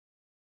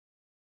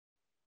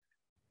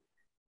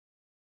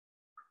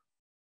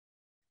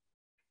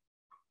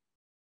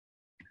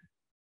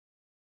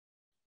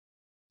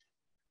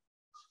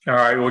All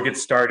right, we'll get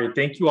started.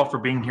 Thank you all for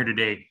being here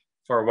today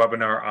for our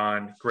webinar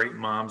on Great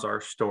Moms,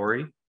 Our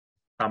Story.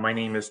 My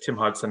name is Tim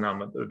Hudson.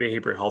 I'm a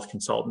behavioral health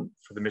consultant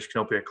for the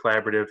Michigan Opioid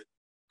Collaborative,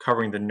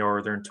 covering the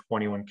northern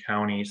 21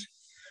 counties.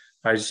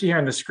 As you see here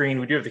on the screen,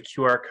 we do have the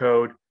QR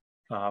code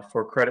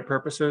for credit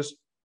purposes.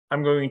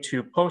 I'm going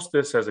to post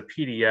this as a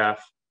PDF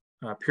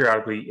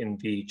periodically in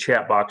the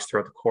chat box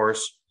throughout the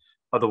course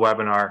of the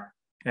webinar.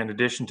 In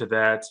addition to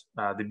that,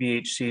 the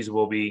BHCs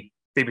will be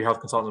behavioral health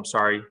consultants,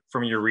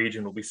 from your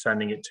region will be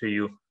sending it to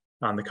you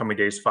on the coming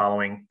days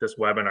following this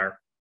webinar.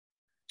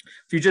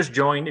 If you just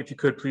joined, if you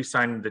could please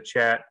sign in the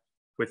chat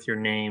with your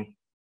name,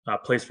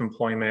 place of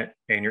employment,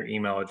 and your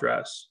email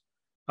address.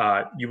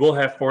 You will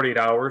have 48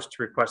 hours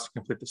to request to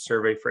complete the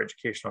survey for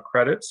educational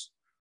credits.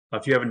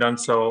 If you haven't done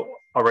so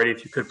already,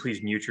 if you could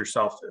please mute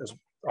yourself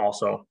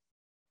also.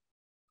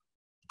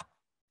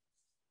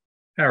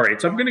 All right,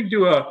 so I'm going to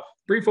do a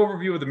brief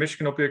overview of the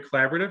Michigan Opioid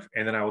Collaborative,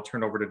 and then I will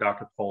turn over to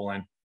Dr.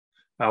 Poland.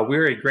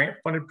 We're a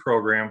grant-funded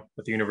program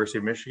at the University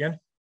of Michigan.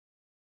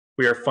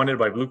 We are funded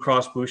by Blue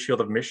Cross Blue Shield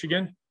of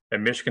Michigan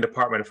and Michigan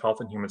Department of Health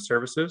and Human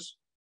Services.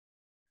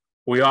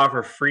 We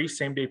offer free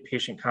same-day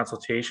patient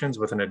consultations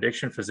with an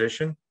addiction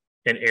physician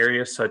in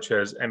areas such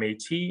as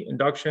MAT,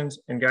 inductions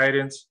and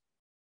guidance,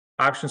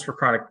 options for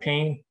chronic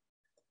pain,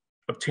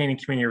 obtaining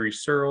community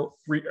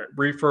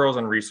referrals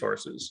and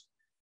resources.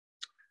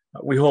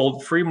 We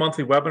hold free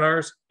monthly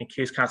webinars and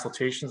case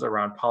consultations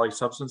around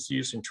polysubstance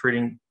use and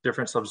treating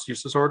different substance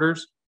use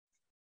disorders.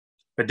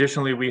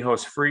 Additionally, we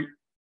host free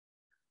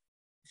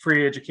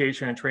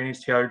education and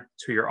trainings tailored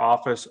to your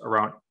office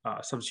around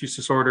substance use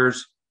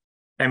disorders,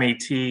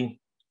 MAT,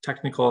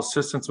 technical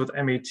assistance with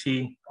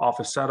MAT,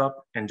 office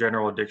setup, and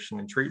general addiction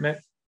and treatment.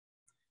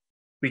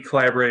 We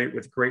collaborate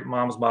with Great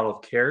Moms Model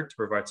of Care to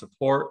provide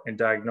support and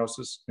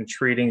diagnosis in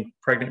treating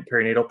pregnant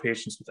perinatal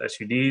patients with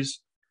SUDs.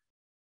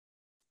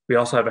 We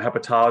also have a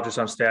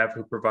hepatologist on staff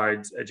who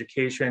provides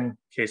education,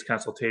 case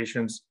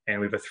consultations, and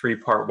we have a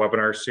 3-part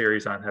webinar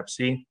series on Hep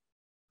C.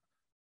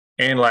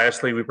 And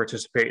lastly, we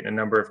participate in a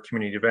number of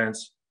community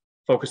events,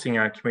 focusing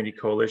on community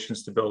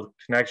coalitions to build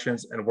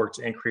connections and work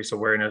to increase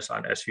awareness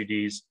on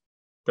SUDs,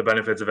 the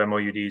benefits of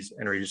MOUDs,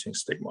 and reducing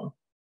stigma.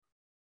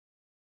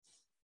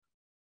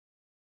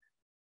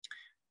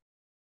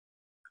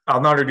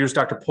 I'll now introduce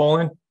Dr.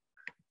 Poland.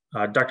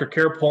 Dr.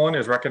 Kara Poland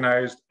is a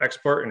recognized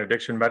expert in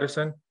addiction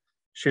medicine.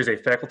 She is a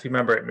faculty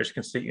member at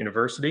Michigan State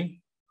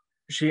University.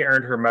 She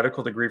earned her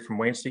medical degree from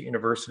Wayne State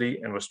University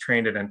and was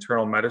trained in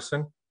internal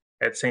medicine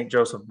at St.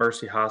 Joseph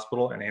Mercy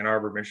Hospital in Ann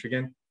Arbor,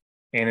 Michigan,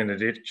 and in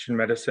addiction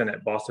medicine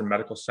at Boston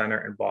Medical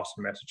Center in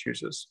Boston,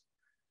 Massachusetts.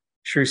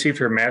 She received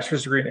her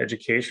master's degree in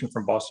education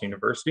from Boston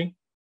University.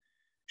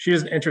 She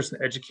has an interest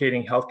in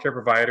educating healthcare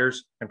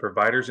providers and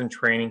providers in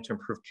training to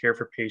improve care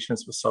for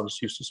patients with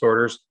substance use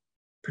disorders,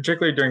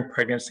 particularly during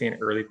pregnancy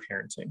and early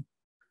parenting.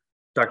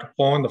 Dr.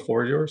 Poland, the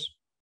floor is yours.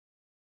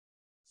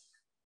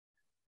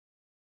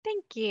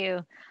 Thank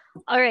you.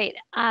 All right.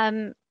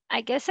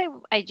 I guess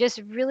I just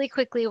really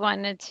quickly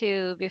wanted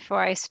to, before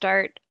I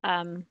start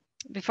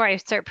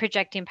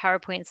projecting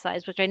PowerPoint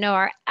slides, which I know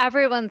are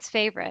everyone's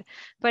favorite,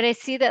 but I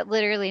see that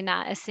literally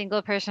not a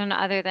single person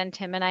other than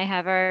Tim and I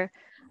have our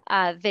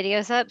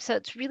videos up. So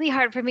it's really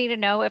hard for me to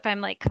know if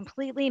I'm like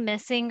completely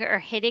missing or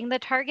hitting the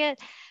target.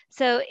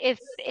 So if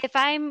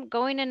I'm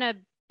going in a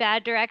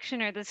bad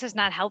direction or this is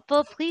not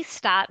helpful, please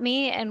stop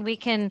me and I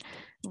can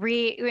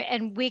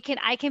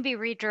be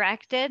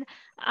redirected.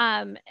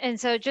 And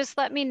so just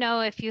let me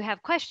know if you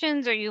have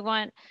questions or you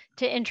want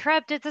to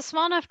interrupt. It's a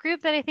small enough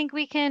group that I think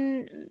we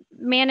can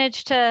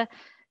manage to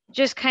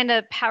just kind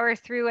of power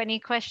through any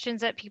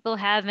questions that people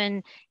have,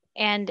 and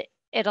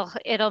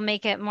it'll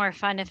make it more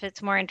fun if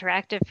it's more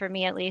interactive for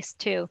me at least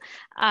too.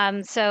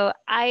 So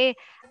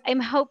I'm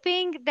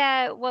hoping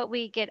that what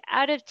we get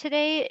out of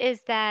today is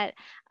that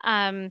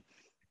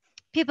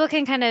people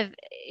can kind of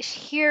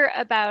hear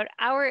about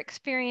our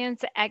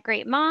experience at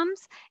Great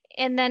Moms,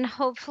 and then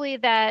hopefully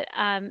that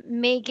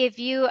may give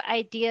you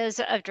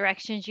ideas of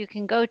directions you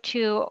can go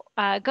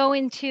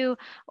into,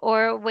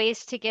 or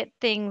ways to get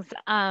things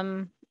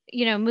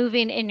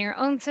moving in your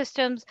own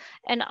systems,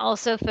 and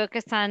also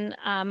focus on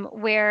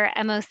where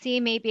MOC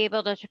may be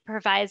able to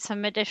provide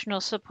some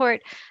additional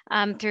support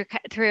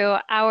through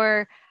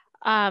our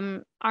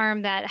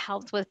arm that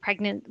helps with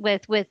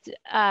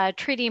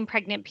treating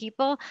pregnant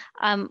people,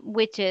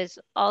 which is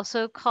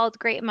also called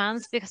Great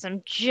Moms, because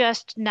I'm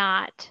just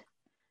not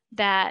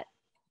that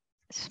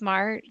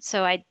smart,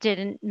 so I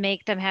didn't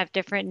make them have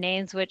different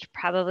names, which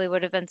probably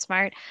would have been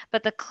smart.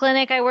 But the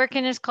clinic I work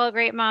in is called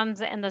Great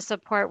Moms, and the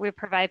support we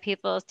provide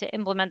people is to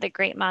implement the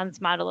Great Moms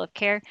model of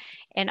care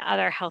in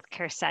other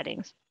healthcare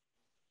settings.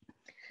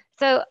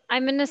 So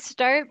I'm going to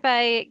start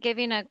by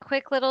giving a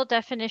quick little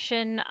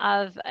definition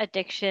of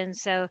addiction.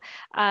 So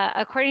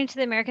according to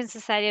the American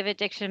Society of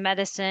Addiction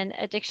Medicine,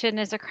 addiction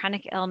is a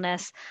chronic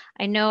illness.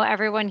 I know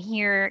everyone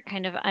here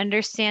kind of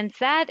understands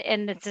that,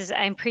 and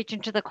I'm preaching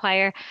to the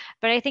choir,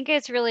 but I think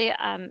it's really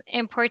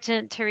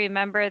important to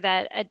remember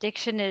that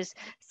addiction is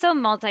so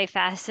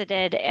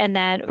multifaceted, and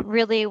that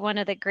really one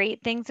of the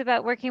great things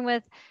about working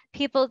with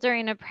people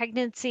during a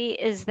pregnancy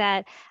is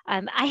that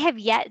I have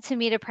yet to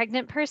meet a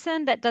pregnant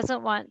person that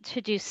doesn't want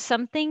to do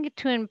something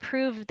to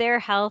improve their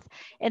health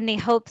in the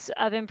hopes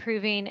of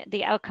improving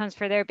the outcomes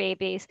for their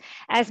babies.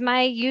 As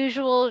my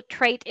usual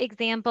trite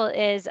example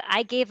is,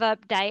 I gave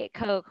up Diet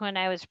Coke when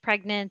I was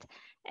pregnant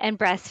and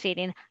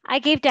breastfeeding. I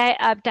gave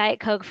up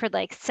Diet Coke for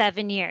like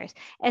 7 years.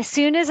 As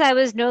soon as I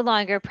was no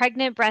longer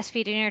pregnant,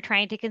 breastfeeding, or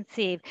trying to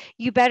conceive,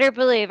 you better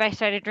believe I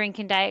started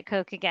drinking Diet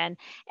Coke again.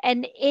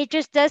 And it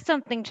just does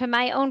something to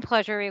my own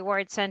pleasure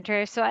reward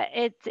center. So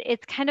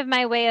it's kind of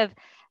my way of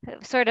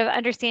sort of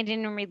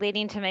understanding and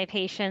relating to my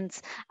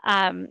patients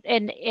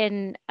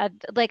in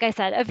like I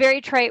said, a very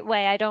trite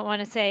way. I don't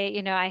want to say,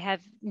 you know, I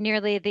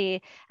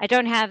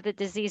don't have the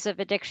disease of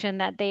addiction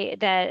that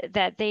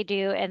they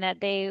do and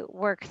that they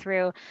work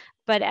through.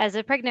 But as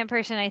a pregnant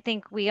person, I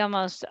think we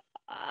almost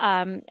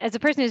as a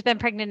person who's been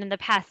pregnant in the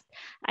past,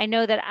 I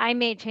know that I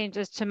made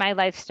changes to my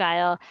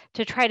lifestyle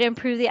to try to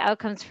improve the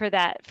outcomes for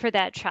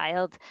that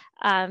child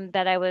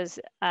that I was,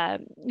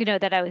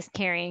 that I was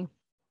carrying,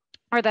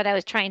 or that I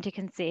was trying to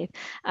conceive.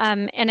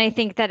 And I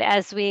think that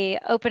as we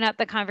open up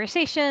the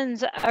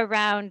conversations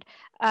around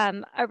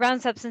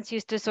substance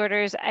use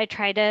disorders, I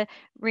try to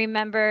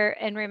remember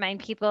and remind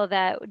people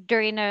that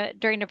during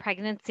a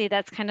pregnancy,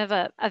 that's kind of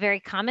a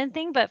very common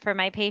thing. But for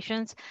my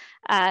patients,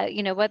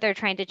 what they're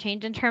trying to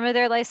change in terms of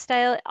their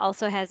lifestyle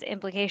also has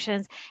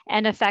implications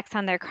and effects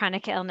on their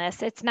chronic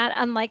illness. It's not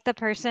unlike the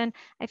person.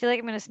 I feel like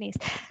I'm going to sneeze.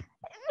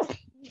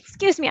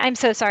 Excuse me, I'm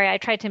so sorry. I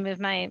tried to move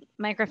my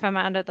microphone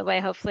out of the way.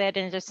 Hopefully I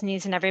didn't just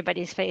sneeze in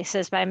everybody's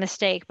faces by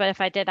mistake, but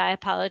if I did, I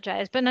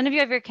apologize. But none of you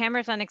have your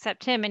cameras on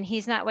except him, and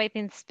he's not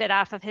wiping spit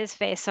off of his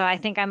face, so I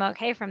think I'm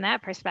okay from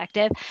that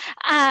perspective.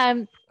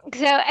 So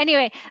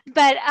anyway,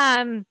 but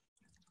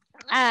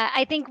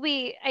I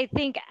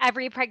think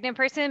every pregnant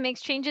person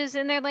makes changes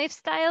in their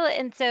lifestyle.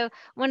 And so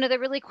one of the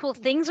really cool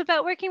things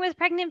about working with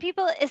pregnant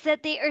people is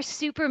that they are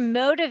super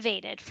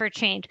motivated for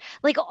change.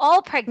 Like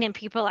all pregnant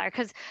people are,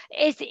 because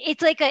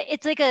it's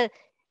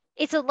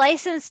a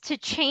license to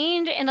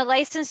change and a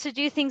license to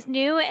do things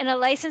new and a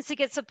license to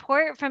get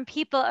support from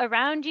people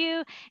around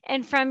you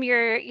and from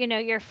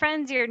your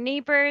friends, your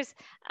neighbors,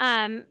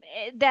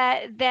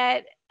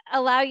 that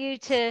allow you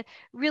to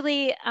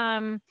really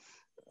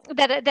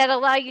that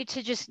allow you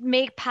to just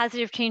make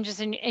positive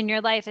changes in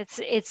your life.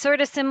 It's sort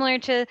of similar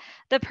to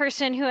the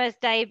person who has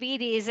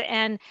diabetes,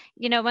 and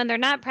when they're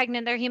not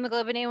pregnant, their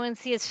hemoglobin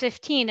A1C is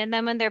 15, and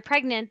then when they're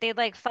pregnant, they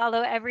like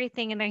follow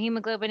everything, and their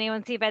hemoglobin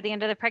A1C by the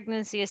end of the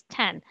pregnancy is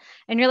 10.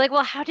 And you're like,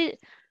 well, how did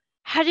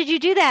you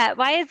do that?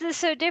 Why is this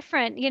so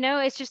different?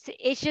 It's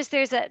just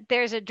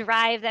there's a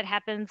drive that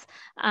happens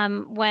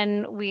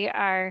when we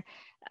are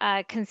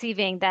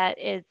conceiving, that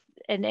is,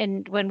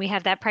 and when we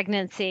have that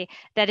pregnancy,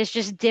 that is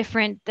just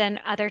different than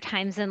other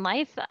times in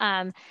life.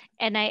 And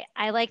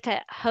I like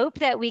to hope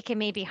that we can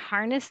maybe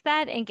harness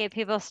that and get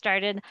people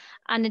started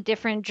on a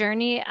different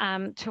journey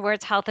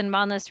towards health and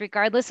wellness,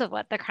 regardless of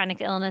what the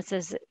chronic illness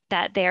is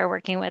that they are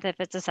working with, if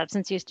it's a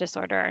substance use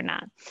disorder or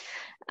not.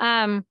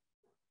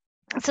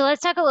 So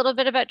let's talk a little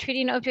bit about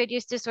treating opioid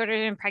use disorder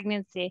in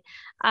pregnancy.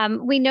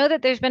 We know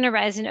that there's been a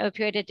rise in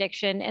opioid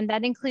addiction, and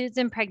that includes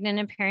in pregnant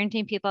and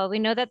parenting people. We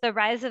know that the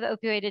rise of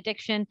opioid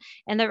addiction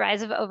and the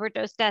rise of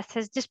overdose deaths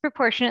has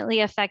disproportionately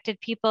affected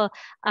people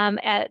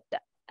at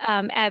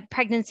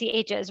pregnancy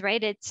ages,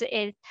 right? It's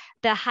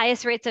the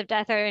highest rates of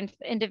death are in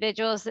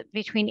individuals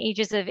between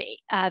ages of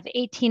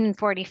 18 and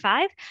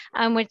 45,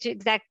 which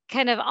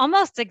kind of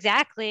almost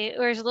exactly,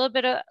 or is a little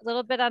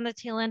bit on the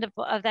tail end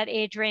of that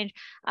age range.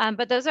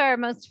 But those are our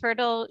most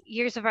fertile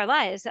years of our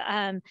lives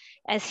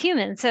as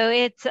humans. So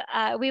it's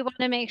we want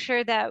to make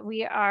sure that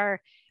we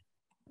are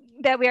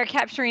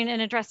capturing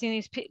and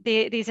addressing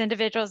these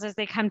individuals as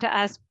they come to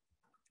us.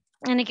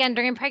 And again,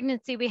 during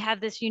pregnancy, we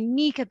have this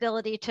unique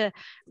ability to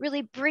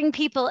really bring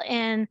people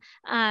in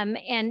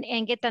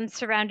and get them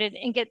surrounded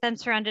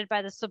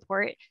by the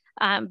support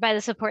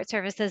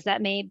services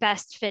that may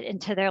best fit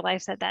into their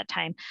lives at that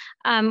time.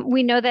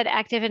 We know that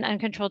active and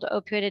uncontrolled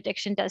opioid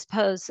addiction does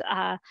pose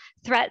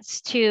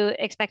threats to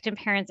expectant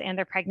parents and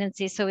their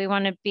pregnancy. So we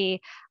want to be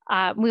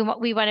we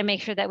want to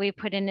make sure that we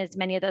put in as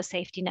many of those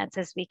safety nets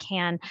as we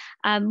can.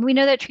 We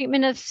know that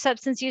treatment of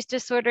substance use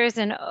disorders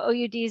and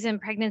OUDs in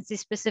pregnancy,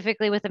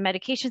 specifically with the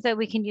medications that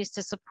we can use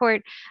to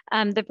support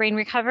the brain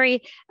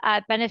recovery,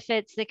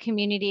 benefits the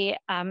community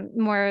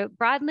more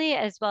broadly,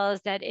 as well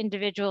as that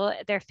individual,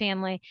 their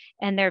family,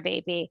 and their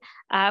baby.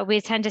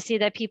 We tend to see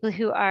that people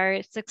who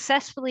are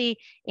successfully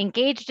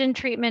engaged in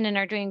treatment and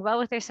are doing well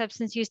with their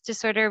substance use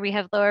disorder, we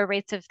have lower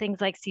rates of things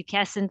like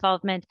CPS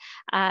involvement.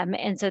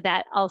 And so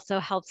that also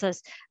helps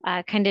us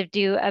kind of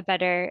do a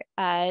better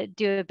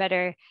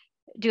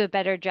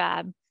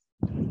job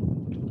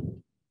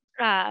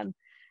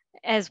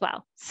as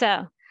well.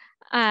 So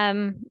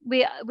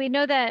We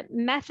know that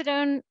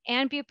methadone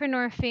and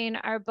buprenorphine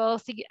are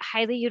both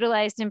highly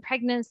utilized in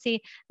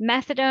pregnancy.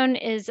 Methadone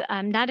is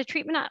not a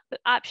treatment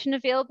option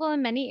available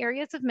in many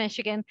areas of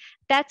Michigan.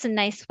 That's a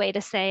nice way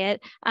to say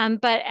it.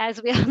 But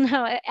as we all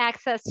know,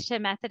 access to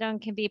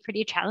methadone can be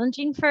pretty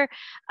challenging for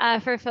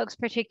folks,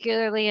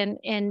 particularly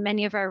in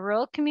many of our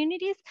rural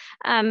communities,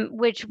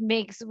 which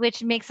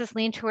makes us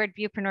lean toward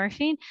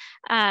buprenorphine.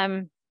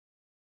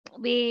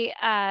 We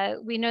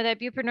know that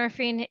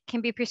buprenorphine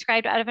can be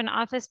prescribed out of an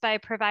office by a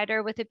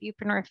provider with a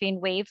buprenorphine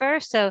waiver.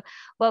 So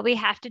what we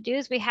have to do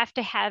is we have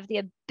to have the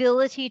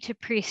ability to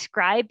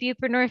prescribe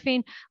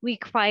buprenorphine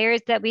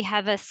requires that we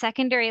have a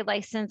secondary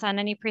license on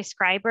any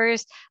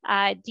prescriber's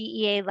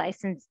DEA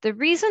license. The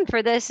reason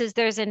for this is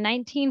there's a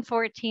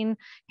 1914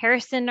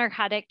 Harrison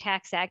Narcotic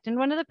Tax Act. And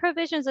one of the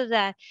provisions of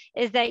that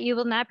is that you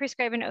will not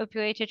prescribe an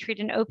opioid to treat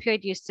an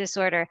opioid use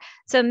disorder.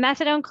 So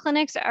methadone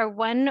clinics are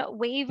one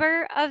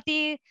waiver of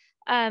the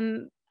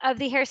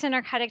Harrison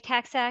Narcotic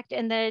Tax Act,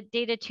 and the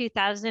Data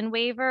 2000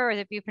 waiver or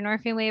the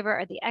buprenorphine waiver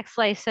or the X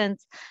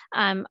license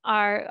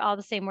are all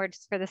the same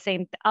words for the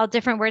same, all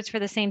different words for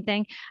the same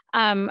thing,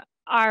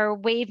 are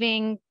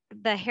waiving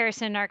the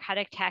Harrison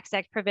Narcotic Tax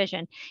Act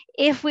provision.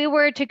 If we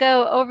were to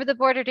go over the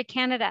border to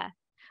Canada,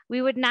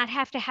 we would not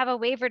have to have a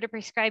waiver to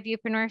prescribe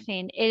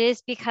buprenorphine. It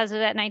is because of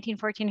that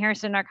 1914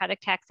 Harrison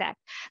Narcotic Tax Act.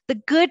 The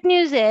good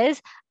news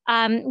is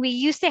we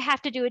used to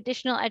have to do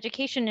additional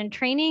education and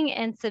training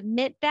and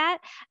submit that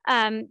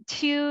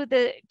to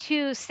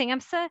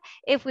SAMHSA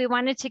if we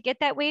wanted to get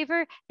that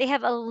waiver. They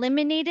have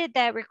eliminated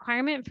that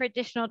requirement for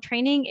additional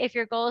training if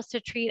your goal is to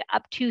treat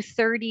up to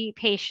 30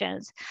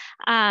 patients.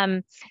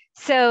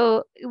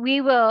 So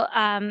we will,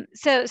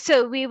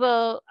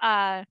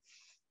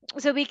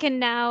 so we can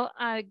now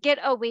get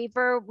a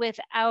waiver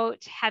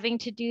without having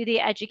to do the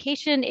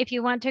education. If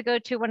you want to go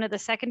to one of the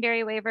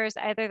secondary waivers,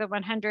 either the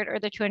 100 or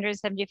the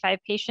 275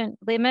 patient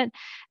limit,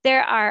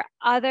 there are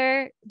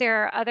other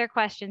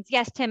questions.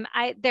 Yes, Tim,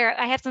 I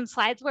have some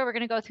slides where we're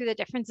going to go through the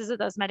differences of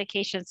those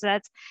medications. So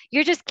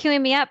you're just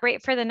queuing me up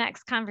right for the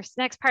next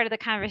part of the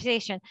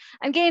conversation.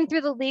 I'm getting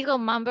through the legal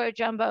mumbo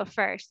jumbo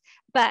first,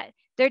 but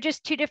they're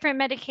just two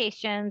different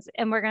medications,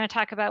 and we're going to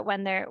talk about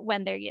when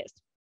they're used.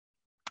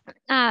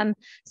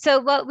 So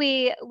what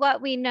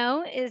we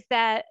know is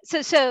that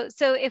so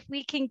if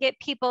we can get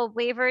people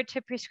waivered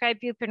to prescribe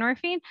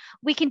buprenorphine,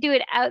 we can do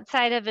it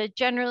outside of a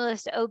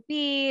generalist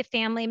OB,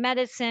 family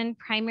medicine,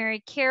 primary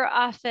care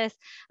office,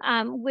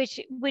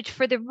 which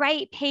for the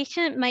right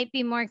patient might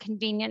be more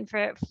convenient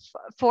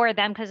for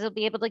them because they'll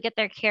be able to get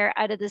their care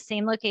out of the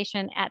same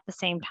location at the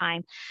same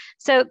time.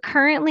 So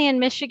currently in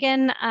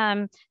Michigan,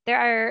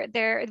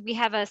 we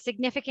have a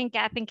significant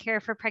gap in care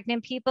for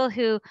pregnant people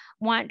who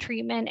want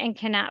treatment and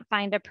cannot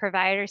find a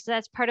provider. So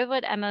that's part of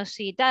what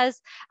MOC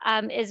does,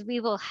 is we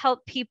will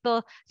help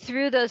people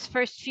through those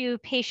first few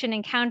patient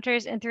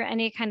encounters and through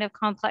any kind of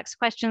complex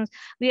questions.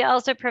 We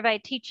also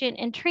provide teaching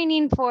and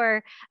training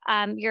for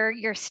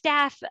your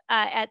staff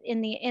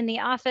in the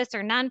office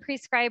or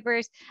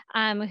non-prescribers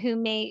who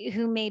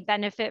may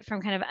benefit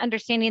from kind of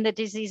understanding the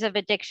disease of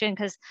addiction,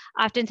 because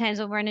oftentimes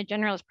when we're in a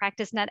generalist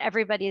practice, not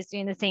everybody is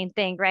doing the same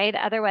thing, right?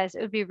 Otherwise,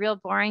 it would be real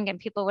boring and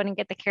people wouldn't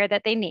get the care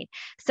that they need.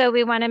 So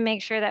we want to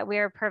make sure that we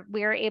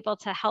are able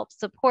to help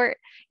support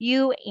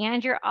you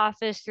and your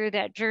office through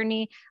that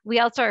journey. We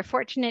also are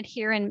fortunate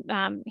here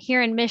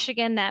in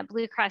Michigan that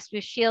Blue Cross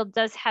Blue Shield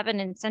does have an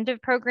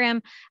incentive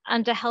program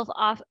to help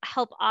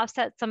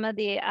offset some of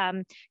the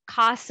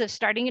costs of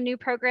starting a new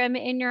program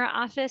in your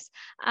office.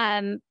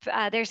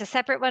 There's a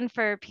separate one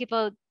for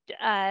people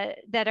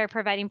that are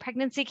providing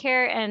pregnancy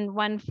care and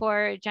one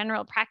for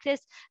general practice.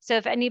 So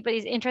if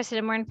anybody's interested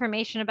in more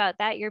information about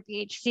that, your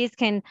BHCs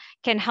can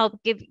help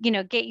get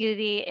you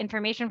the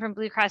information from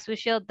Blue Cross Blue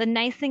Shield. The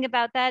nice thing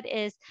about that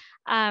is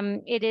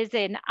it is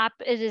an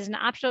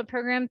optional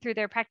program through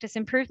their practice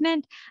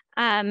improvement,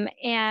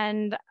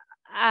 and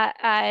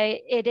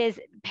it is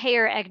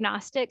payer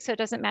agnostic. So it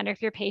doesn't matter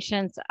if your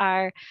patients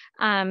are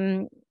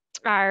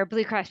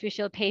Blue Cross Blue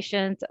Shield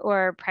patients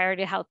or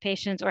priority health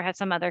patients or have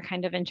some other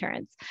kind of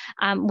insurance,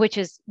 which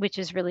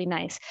is really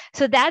nice.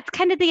 So that's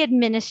kind of the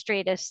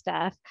administrative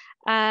stuff.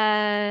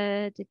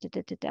 I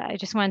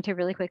just wanted to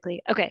really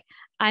quickly, okay,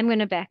 I'm going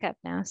to back up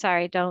now.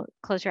 Sorry, don't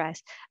close your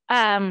eyes.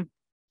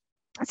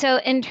 So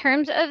in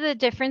terms of the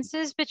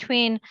differences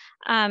between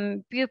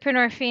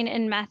buprenorphine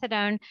and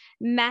methadone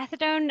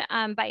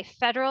by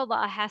federal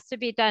law has to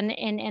be done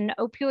in an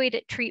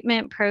opioid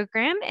treatment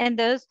program, and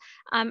those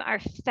are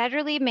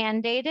federally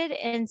mandated.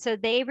 And so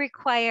they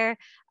require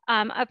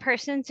a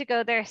person to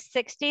go there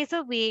 6 days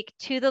a week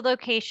to the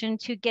location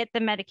to get the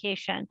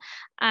medication,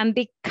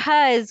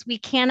 because we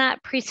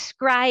cannot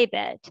prescribe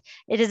it.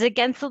 It is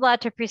against the law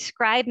to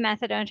prescribe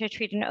methadone to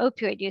treat an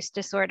opioid use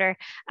disorder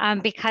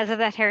because of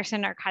that Harrison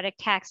Narcotic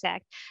Tax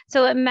Act.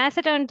 So what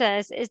methadone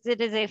does is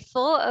it is a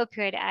full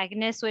opioid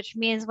agonist, which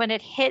means when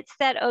it hits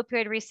that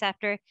opioid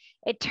receptor,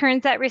 it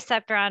turns that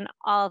receptor on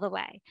all the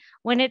way.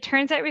 When it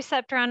turns that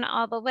receptor on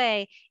all the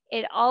way,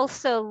 it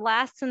also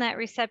lasts in that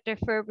receptor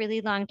for a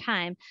really long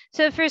time.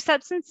 So for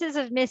substances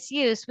of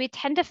misuse, we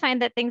tend to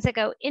find that things that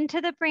go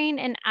into the brain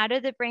and out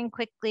of the brain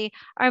quickly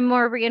are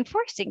more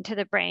reinforcing to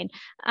the brain.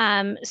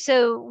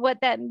 So what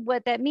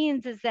that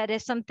means is that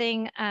if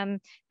something,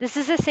 this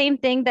is the same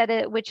thing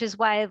which is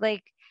why,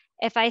 like,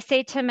 if I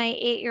say to my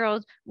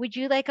 8-year-old, would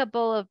you like a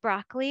bowl of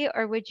broccoli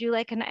or would you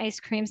like an ice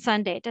cream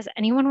sundae? Does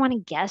anyone want to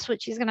guess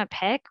what she's going to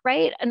pick,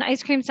 right? An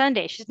ice cream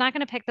sundae. She's not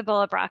going to pick the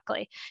bowl of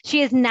broccoli. She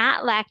is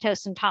not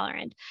lactose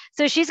intolerant.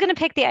 So she's going to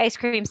pick the ice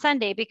cream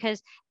sundae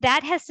because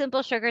that has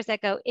simple sugars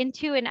that go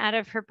into and out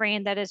of her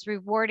brain that is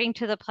rewarding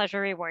to the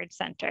pleasure reward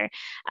center.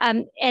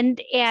 And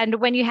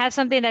when you have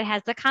something that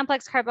has the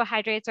complex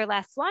carbohydrates or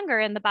lasts longer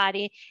in the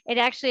body, it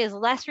actually is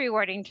less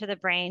rewarding to the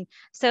brain.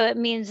 So it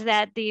means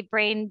that the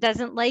brain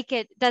doesn't like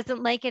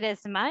it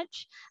as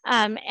much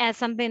as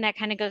something that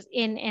kind of goes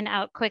in and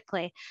out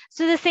quickly.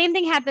 So the same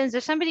thing happens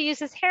if somebody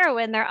uses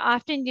heroin. They're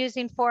often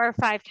using 4 or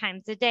 5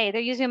 times a day.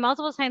 They're using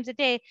multiple times a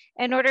day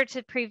in order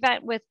to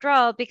prevent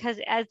withdrawal, because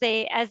as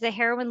the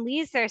heroin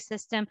leaves their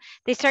system,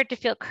 they start to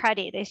feel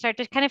cruddy. They start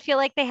to kind of feel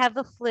like they have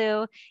the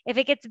flu. If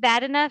it gets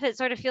bad enough, it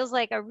sort of feels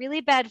like a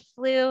really bad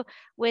flu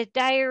with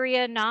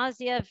diarrhea,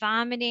 nausea,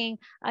 vomiting,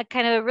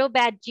 kind of a real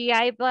bad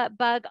GI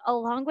bug,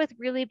 along with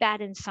really bad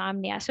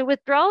insomnia. So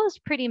withdrawal is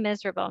pretty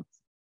miserable.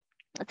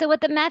 So what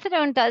the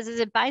methadone does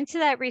is it binds to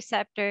that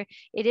receptor.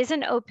 It is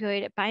an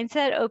opioid. It binds to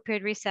that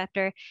opioid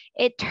receptor.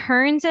 It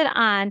turns it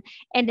on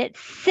and it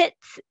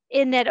sits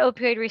in that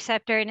opioid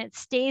receptor and it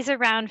stays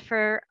around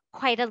for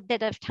quite a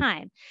bit of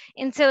time.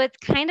 And so it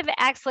kind of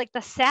acts like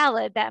the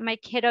salad that my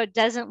kiddo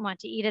doesn't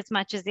want to eat as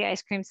much as the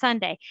ice cream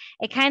sundae.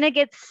 It kind of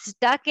gets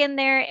stuck in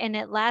there and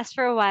it lasts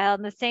for a while,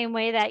 in the same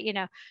way that,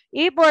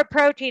 eat more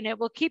protein, it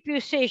will keep you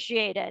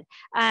satiated,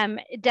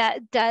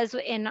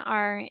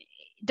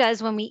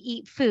 does when we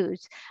eat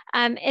foods.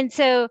 And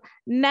so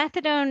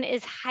methadone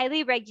is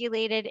highly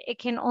regulated. It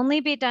can only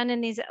be done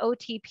in these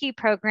OTP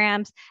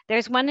programs.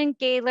 There's one in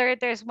Gaylord,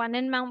 there's one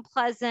in Mount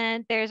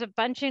Pleasant, there's a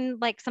bunch in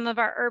like some of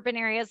our urban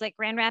areas, like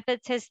Grand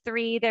Rapids has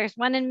 3, there's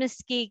one in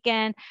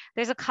Muskegon,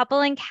 there's a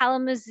couple in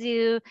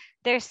Kalamazoo,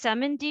 there's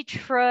some in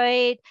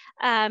Detroit.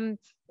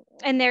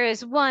 And there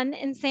is one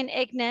in St.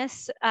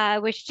 Ignace,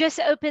 which just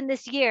opened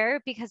this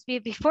year, because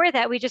before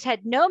that, we just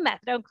had no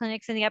methadone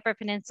clinics in the Upper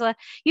Peninsula.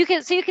 You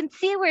can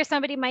see where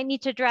somebody might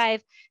need to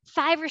drive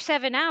 5 or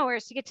 7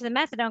 hours to get to the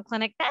methadone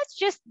clinic. That's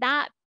just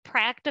not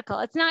practical.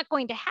 It's not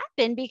going to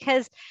happen,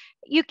 because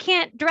you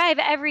can't drive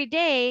every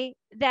day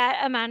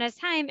that amount of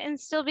time and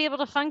still be able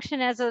to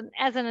function as an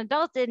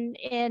adult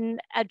in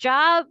a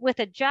job, with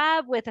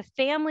a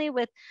family,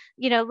 with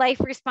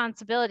life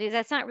responsibilities.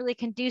 That's not really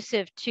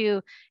conducive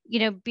to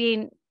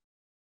being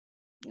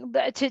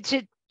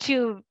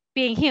to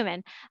being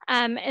human.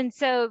 And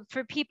so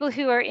for people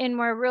who are in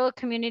more rural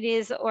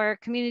communities, or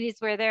communities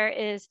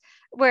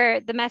where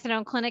the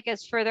methadone clinic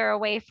is further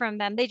away from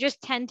them, they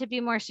just tend to be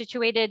more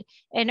situated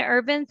in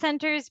urban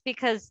centers,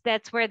 because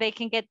that's where they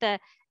can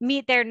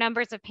meet their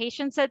numbers of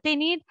patients that they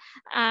need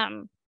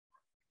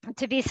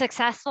to be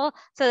successful.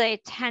 So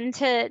they tend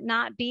to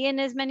not be in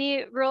as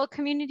many rural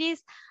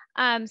communities.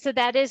 So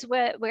that is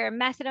where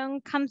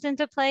methadone comes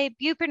into play.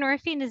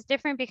 Buprenorphine is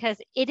different because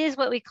it is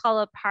what we call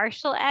a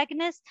partial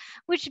agonist,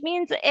 which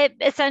means it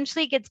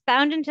essentially gets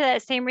bound into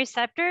that same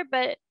receptor,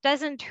 but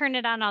doesn't turn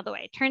it on all the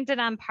way, turns it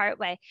on part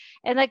way.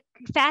 And the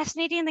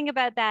fascinating thing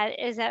about that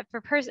is that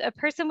for a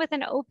person with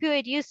an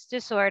opioid use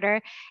disorder,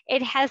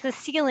 it has a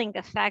ceiling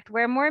effect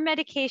where more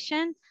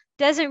medication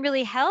doesn't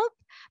really help,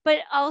 but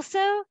also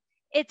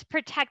it's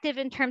protective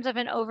in terms of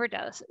an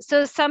overdose.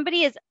 So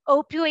somebody is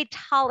opioid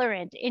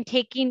tolerant and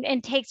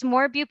takes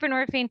more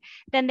buprenorphine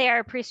than they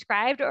are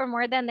prescribed, or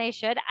more than they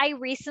should. I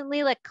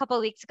recently, like a couple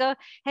of weeks ago,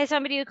 had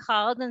somebody who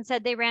called and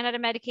said they ran out of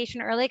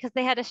medication early because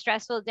they had a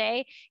stressful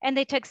day, and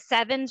they took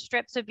 7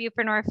 strips of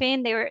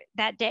buprenorphine. They were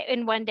that day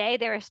in one day.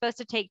 They were supposed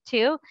to take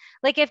 2.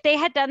 Like if they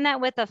had done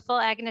that with a full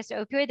agonist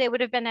opioid, they would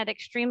have been at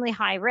extremely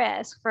high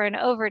risk for an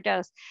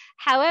overdose.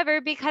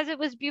 However, because it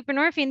was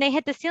buprenorphine, they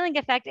hit the ceiling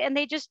effect and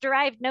they just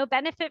derived no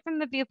benefit from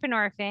the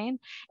buprenorphine,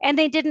 and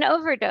they didn't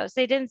overdose.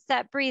 They didn't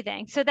stop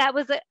breathing. So that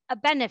was a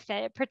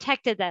benefit. It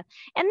protected them.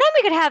 And then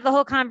we could have the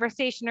whole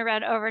conversation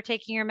around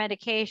overtaking your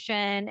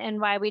medication and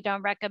why we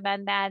don't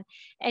recommend that.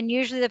 And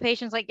usually the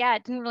patient's like, yeah,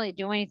 it didn't really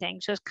do anything.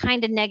 So it's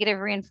kind of negative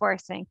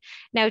reinforcing.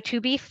 Now, to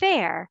be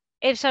fair,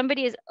 if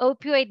somebody is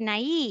opioid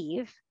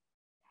naive,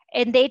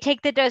 and they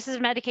take the doses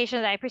of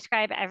medication that I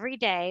prescribe every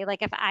day,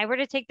 like if I were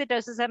to take the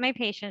doses that my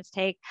patients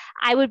take,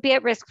 I would be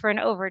at risk for an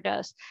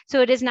overdose.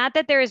 So it is not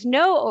that there is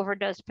no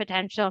overdose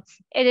potential.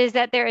 It is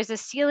that there is a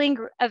ceiling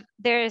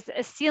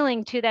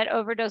to that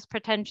overdose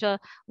potential,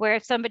 where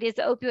if somebody is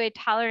opioid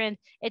tolerant,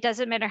 it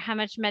doesn't matter how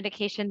much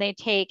medication they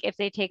take. If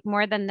they take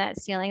more than that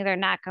ceiling, they're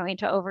not going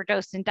to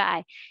overdose and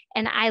die.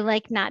 And I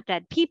like not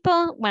dead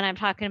people when I'm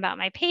talking about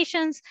my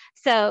patients.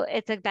 So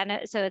it's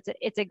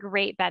a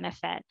great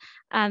benefit.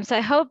 So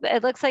I hope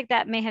it looks like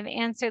that may have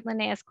answered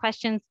Linnea's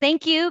questions.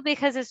 Thank you,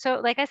 because it's so,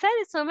 like I said,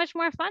 it's so much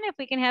more fun if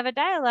we can have a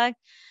dialogue.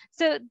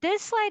 So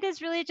this slide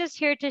is really just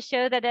here to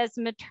show that as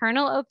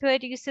maternal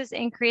opioid uses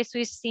increase,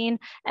 we've seen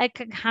a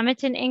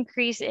concomitant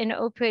increase in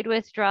opioid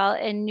withdrawal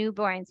in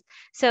newborns.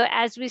 So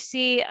as we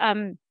see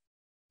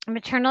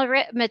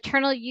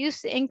maternal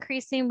use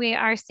increasing, we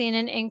are seeing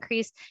an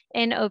increase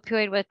in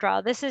opioid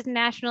withdrawal. This is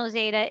national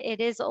data.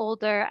 It is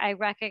older. I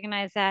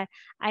recognize that.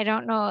 I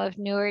don't know of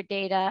newer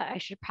data. I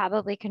should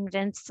probably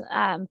convince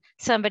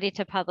somebody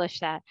to publish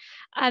that.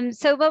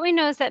 So what we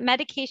know is that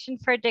medication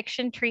for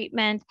addiction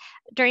treatment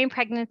during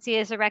pregnancy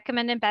is a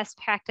recommended best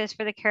practice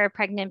for the care of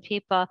pregnant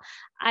people.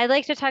 I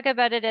like to talk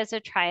about it as a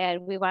triad.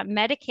 We want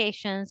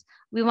medications,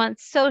 we want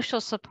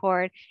social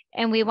support,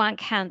 and we want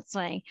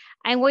counseling.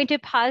 I'm going to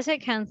pause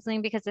at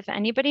counseling because if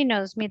anybody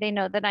knows me, they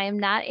know that I am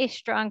not a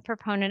strong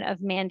proponent of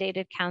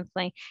mandated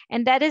counseling.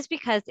 And that is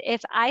because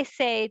if I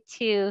say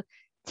to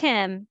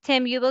Tim,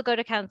 you will go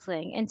to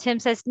counseling. And Tim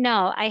says,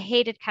 no, I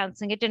hated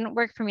counseling. It didn't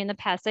work for me in the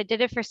past. I did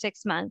it for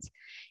 6 months.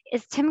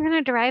 Is Tim going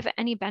to derive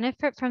any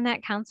benefit from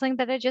that counseling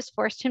that I just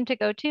forced him to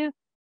go to?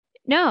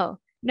 No.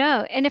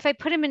 And if I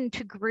put him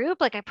into group,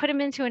 like I put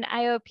him into an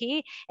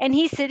IOP and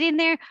he's sitting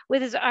there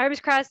with his arms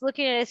crossed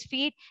looking at his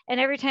feet, and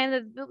every time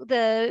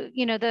the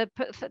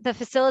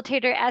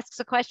facilitator asks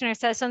a question or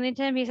says something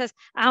to him, he says,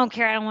 I don't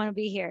care, I don't want to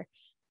be here.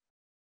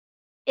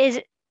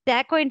 Is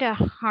that going to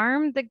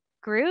harm the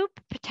group?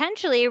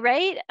 Potentially,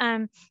 right?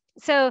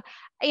 So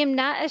I am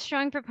not a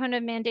strong proponent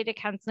of mandated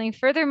counseling.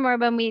 Furthermore,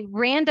 when we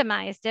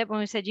randomized it,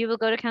 when we said you will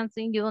go to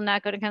counseling, you will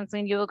not go to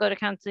counseling, you will go to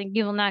counseling,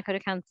 you will not go to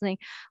counseling,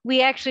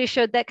 we actually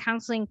showed that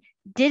counseling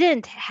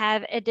didn't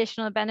have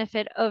additional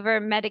benefit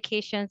over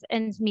medications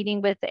and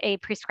meeting with a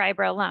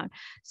prescriber alone.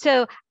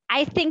 So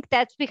I think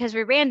that's because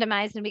we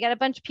randomized and we got a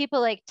bunch of people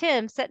like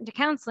Tim sent into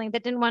counseling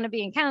that didn't want to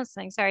be in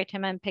counseling. Sorry,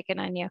 Tim, I'm picking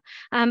on you.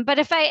 But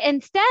if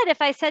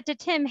I said to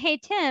Tim, hey,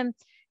 Tim,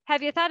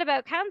 have you thought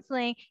about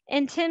counseling?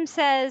 And Tim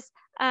says,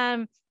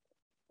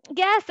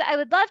 yes, I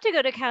would love to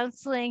go to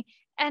counseling.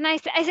 And I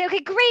say,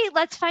 okay, great,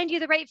 let's find you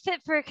the right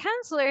fit for a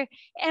counselor.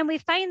 And we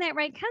find that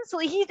right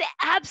counselor, he's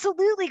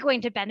absolutely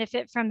going to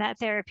benefit from that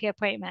therapy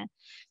appointment.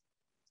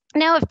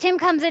 Now, if Tim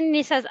comes in and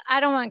he says, I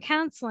don't want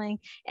counseling,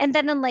 and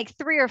then in like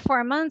 3 or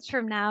 4 months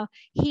from now,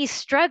 he's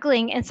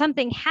struggling and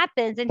something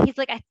happens and he's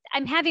like,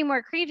 I'm having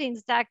more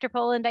cravings, Dr.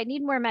 Poland, I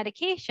need more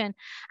medication.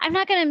 I'm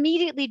not going to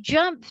immediately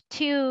jump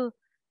to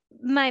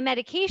my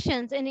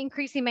medications and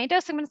increasing my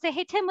dose. I'm going to say,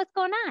 hey, Tim, what's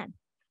going on?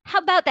 How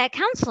about that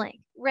counseling,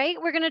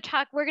 right? We're going to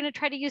try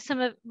to use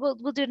we'll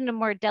do it in a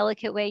more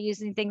delicate way,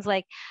 using things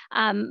like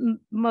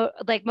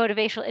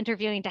motivational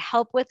interviewing to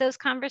help with those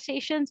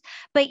conversations.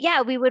 But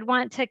yeah, we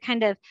want to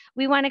kind of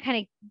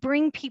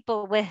bring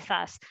people with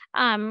us.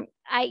 I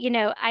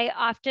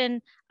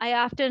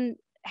often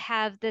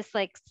have this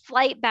like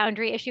slight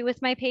boundary issue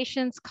with my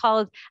patients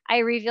called, I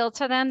reveal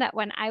to them that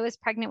when I was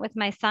pregnant with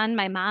my son,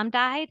 my mom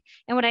died.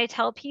 And what I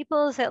tell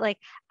people is that like,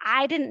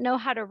 I didn't know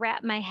how to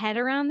wrap my head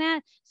around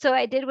that. So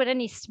I did what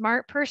any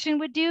smart person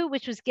would do,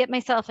 which was get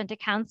myself into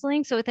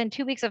counseling. So within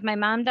 2 weeks of my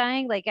mom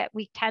dying, like at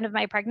week 10 of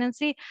my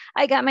pregnancy,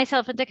 I got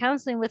myself into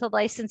counseling with a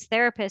licensed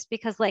therapist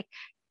because like,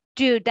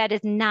 dude, that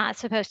is not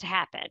supposed to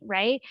happen.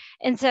 Right.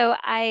 And so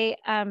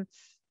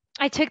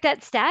I took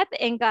that step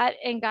and got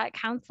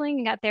counseling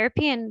and got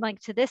therapy. And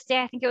like to this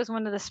day, I think it was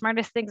one of the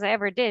smartest things I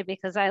ever did,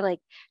 because I like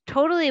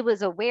totally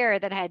was aware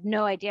that I had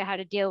no idea how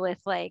to deal with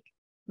like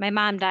my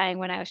mom dying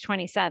when I was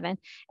 27.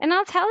 And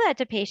I'll tell that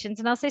to patients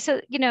and I'll say,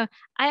 so,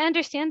 I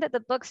understand that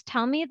the books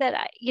tell me that,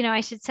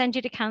 I should send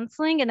you to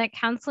counseling and that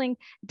counseling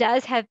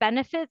does have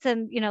benefits.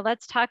 And,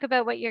 let's talk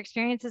about what your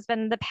experience has been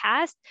in the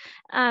past.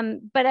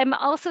 But I'm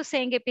also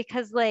saying it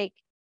because like,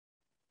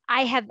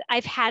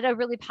 I've had a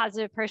really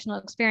positive personal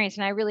experience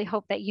and I really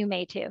hope that you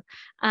may too.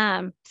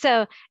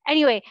 So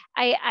anyway,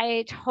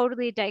 I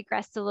totally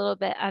digressed a little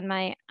bit on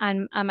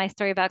my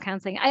story about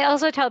counseling. I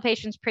also tell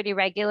patients pretty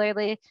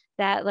regularly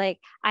that like,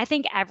 I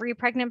think every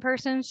pregnant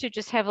person should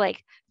just have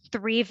like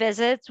 3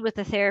 visits with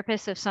a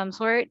therapist of some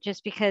sort,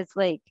 just because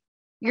like,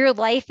 your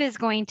life is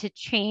going to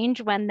change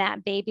when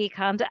that baby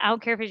comes. I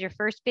don't care if it's your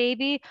first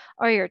baby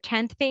or your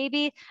 10th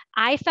baby.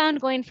 I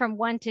found going from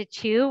 1 to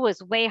 2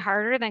 was way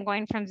harder than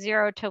going from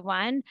 0 to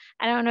 1.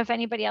 I don't know if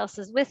anybody else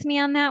is with me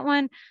on that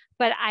one,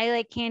 but I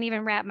like can't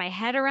even wrap my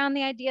head around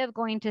the idea of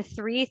going to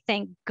 3.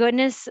 Thank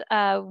goodness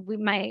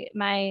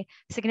my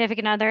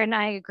significant other and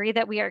I agree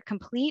that we are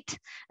complete.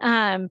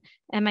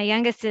 And my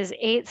youngest is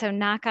 8, so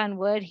knock on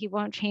wood, he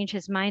won't change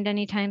his mind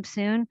anytime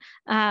soon,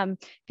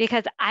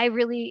 because I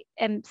really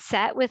am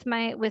set with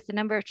the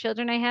number of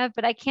children I have.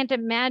 But I can't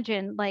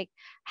imagine like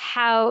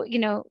how,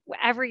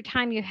 every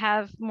time you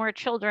have more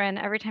children,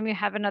 every time you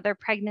have another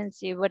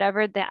pregnancy,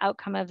 whatever the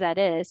outcome of that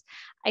is,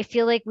 I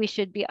feel like we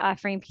should be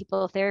offering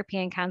people therapy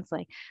and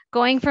counseling.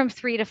 Going from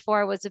 3 to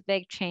 4 was a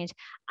big change.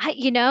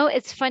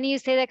 It's funny you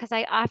say that because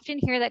I often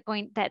hear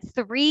that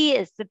 3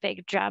 is the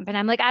big jump. And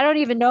I'm like, I don't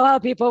even know how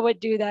people would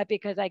do that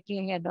because I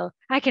can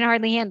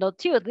hardly handle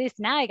 2. At least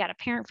now I got a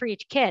parent for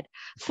each kid.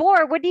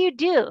 4, what do you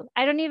do?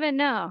 I don't even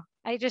know.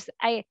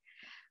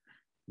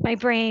 My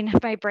brain,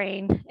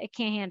 it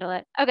can't handle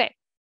it. Okay.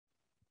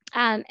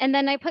 And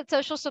then I put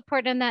social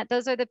support in that.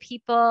 Those are the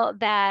people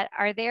that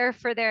are there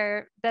for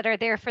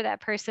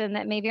that person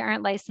that maybe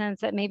aren't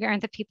licensed, that maybe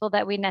aren't the people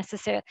that we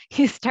necessarily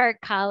you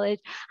start college.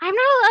 I'm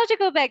not allowed to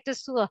go back to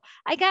school.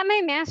 I got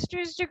my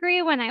master's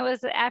degree when I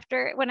was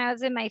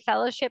in my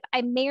fellowship.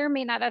 I may or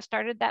may not have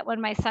started that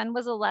when my son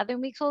was 11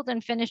 weeks old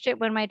and finished it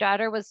when my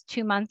daughter was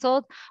 2 months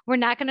old. We're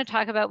not going to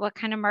talk about what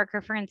kind of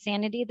marker for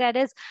insanity that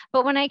is.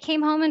 But when I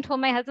came home and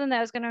told my husband that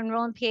I was going to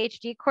enroll in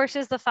PhD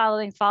courses the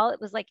following fall, it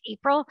was like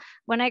April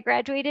when I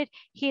graduated,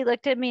 he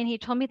looked at me and he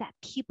told me that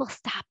people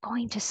stop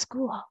going to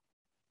school.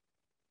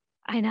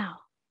 I know.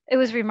 It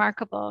was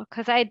remarkable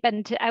because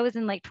I was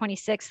in like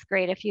 26th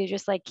grade if you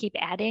just like keep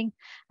adding.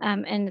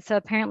 And so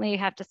apparently you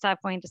have to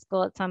stop going to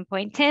school at some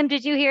point. Tim,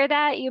 did you hear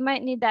that? You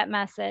might need that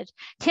message.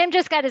 Tim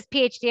just got his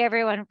PhD,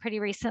 everyone, pretty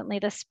recently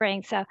this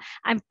spring. So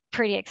I'm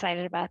pretty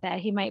excited about that.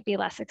 He might be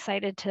less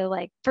excited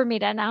for me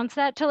to announce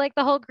that to like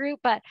the whole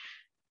group, but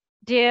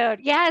dude,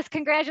 yes,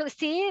 congratulations.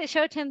 See,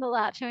 showing Tim the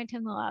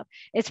love.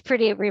 It's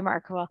pretty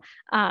remarkable.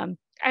 I'm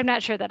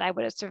not sure that I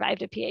would have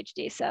survived a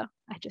PhD, so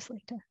I just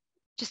like to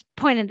just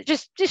point in,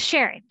 just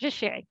sharing.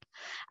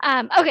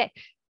 Okay,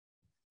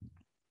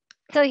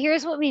 so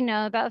here's what we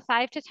know. About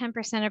 5 to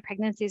 10% of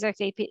pregnancies are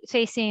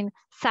facing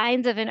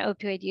signs of an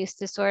opioid use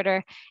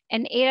disorder,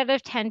 and 8 out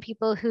of 10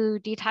 people who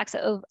detox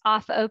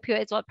off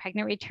opioids while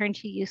pregnant return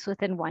to use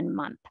within 1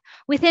 month.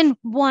 Within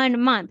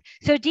 1 month.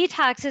 So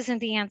detox isn't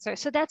the answer.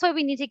 So that's why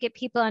we need to get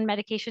people on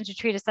medication to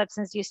treat a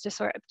substance use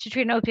disorder, to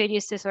treat an opioid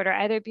use disorder,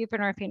 either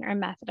buprenorphine or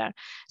methadone.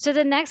 So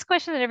the next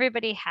question that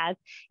everybody has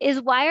is,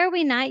 why are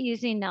we not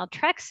using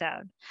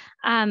naltrexone?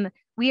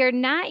 We are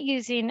not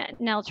using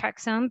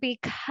naltrexone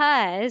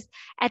because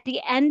at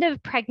the end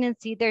of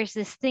pregnancy, there's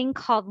this thing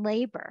called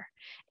labor.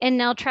 And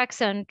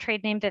naltrexone,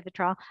 trade name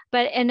Vivitrol,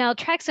 but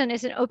naltrexone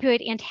is an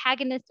opioid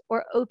antagonist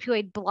or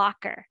opioid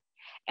blocker.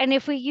 And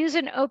if we use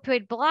an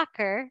opioid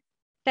blocker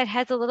that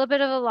has a little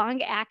bit of a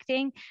long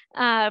acting,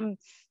 has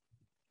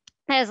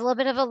a little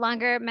bit of a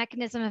longer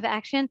mechanism of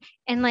action,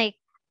 and like,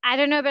 I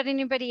don't know about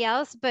anybody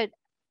else, but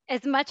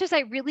as much as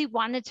I really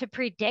wanted to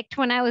predict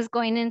when I was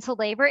going into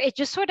labor, it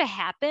just sort of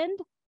happened.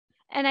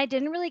 And I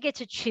didn't really get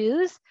to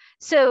choose.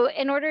 So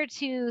in order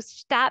to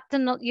stop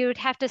you would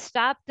have to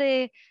stop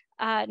the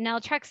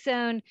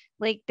naltrexone,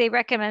 like they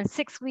recommend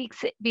 6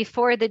 weeks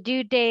before the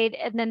due date.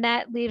 And then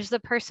that leaves the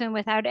person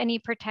without any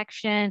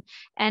protection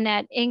and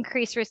at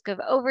increased risk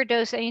of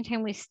overdose.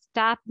 Anytime we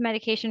stop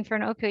medication for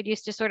an opioid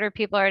use disorder,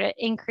 people are at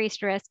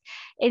increased risk.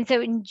 And so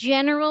in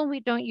general, we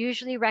don't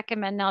usually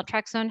recommend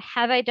naltrexone.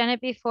 Have I done it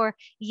before?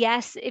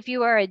 Yes, if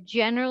you are a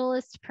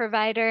generalist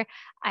provider.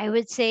 I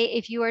would say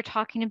if you are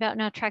talking about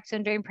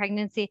naltrexone during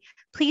pregnancy,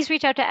 please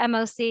reach out to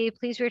MOC.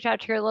 Please reach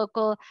out to your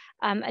local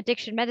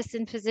addiction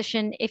medicine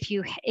physician if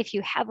you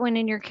have one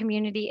in your community.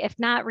 If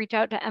not, reach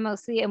out to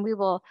MOC and we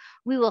will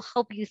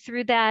help you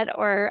through that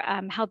or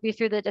help you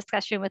through the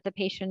discussion with the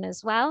patient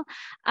as well.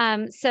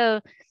 So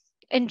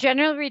in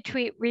general, we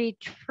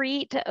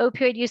treat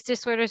opioid use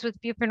disorders with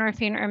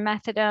buprenorphine or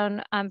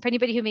methadone. For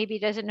anybody who maybe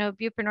doesn't know,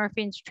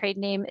 buprenorphine's trade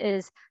name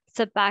is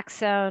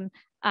Suboxone.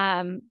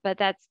 But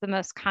that's the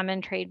most common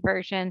trade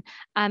version.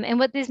 And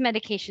what these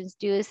medications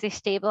do is they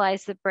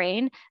stabilize the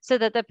brain so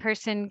that the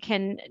person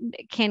can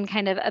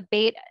kind of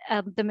abate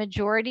the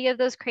majority of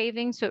those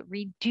cravings. So it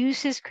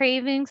reduces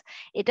cravings.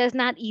 It does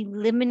not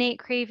eliminate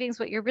cravings.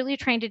 What you're really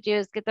trying to do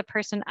is get the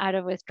person out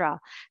of withdrawal.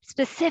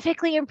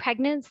 Specifically in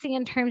pregnancy,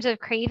 in terms of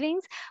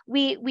cravings,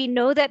 we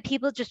know that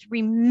people just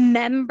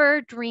remember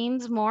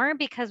dreams more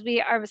because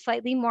we are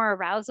slightly more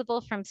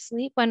arousable from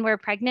sleep when we're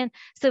pregnant.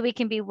 So we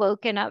can be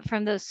woken up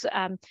from those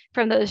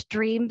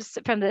dreams,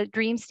 from the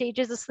dream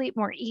stages of sleep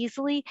more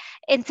easily.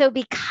 And so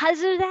because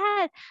of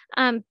that,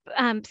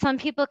 some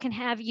people can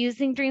have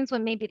using dreams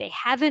when maybe they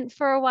haven't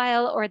for a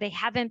while or they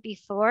haven't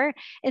before.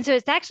 And so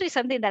it's actually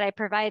something that I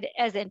provide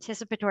as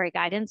anticipatory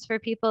guidance for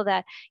people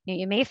that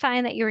you may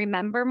find that you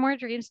remember more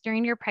dreams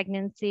during your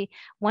pregnancy.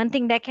 One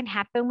thing that can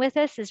happen with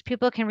this is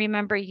people can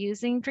remember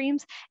using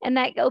dreams, and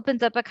that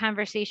opens up a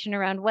conversation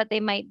around what they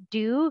might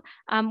do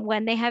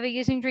when they have a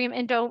using dream.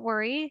 And don't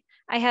worry,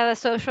 I have a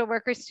social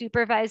worker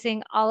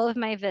supervising all of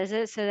my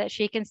visits so that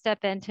she can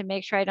step in to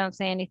make sure I don't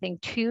say anything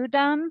too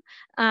dumb.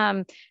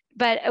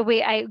 But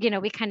we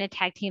kind of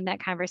tag team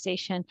that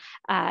conversation,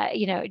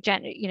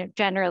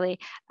 generally.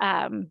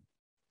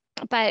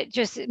 But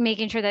just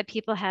making sure that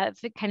people have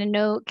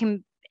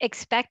can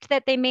expect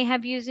that they may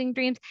have using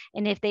dreams.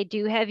 And if they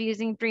do have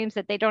using dreams,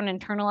 that they don't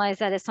internalize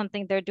that as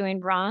something they're doing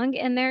wrong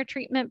in their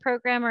treatment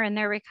program or in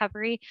their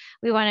recovery.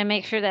 We want to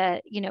make sure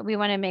that,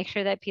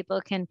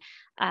 people can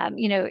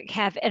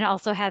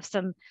also have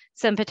some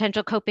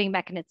potential coping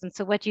mechanisms.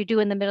 So what you do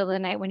in the middle of the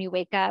night when you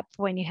wake up,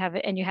 when you have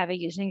a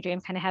using dream,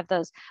 kind of have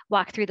those,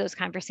 walk through those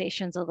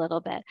conversations a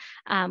little bit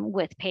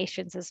with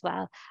patients as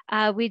well.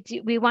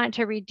 We want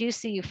to reduce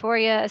the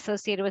euphoria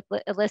associated with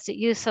illicit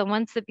use. So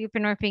once the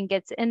buprenorphine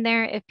gets in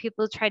there, if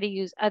people try to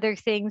use other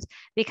things,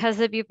 because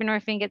the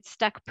buprenorphine gets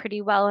stuck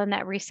pretty well in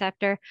that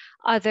receptor,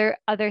 other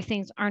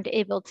things aren't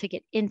able to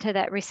get into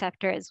that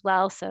receptor as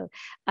well. So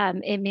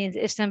it means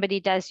if somebody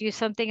does use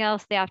something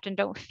else, they often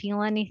don't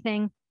feel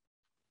anything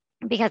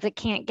because it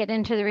can't get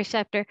into the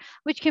receptor,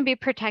 which can be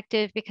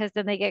protective, because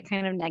then they get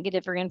kind of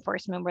negative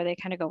reinforcement where they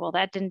kind of go, well,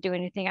 that didn't do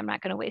anything, I'm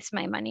not going to waste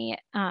my money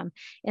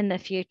in the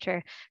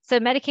future. So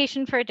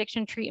medication for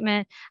addiction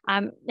treatment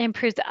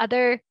improves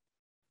other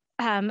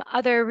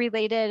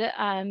related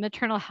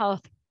maternal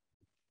health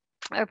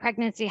or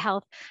pregnancy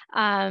health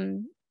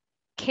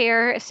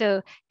care.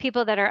 So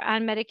people that are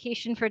on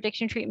medication for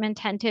addiction treatment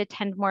tend to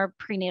attend more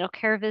prenatal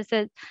care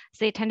visits.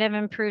 So they tend to have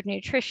improved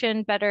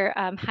nutrition, better,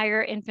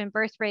 higher infant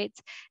birth rates,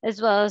 as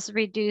well as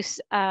reduce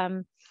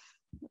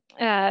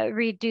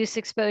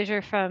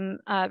exposure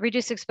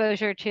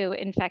to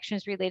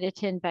infections related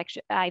to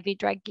IV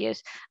drug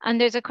use.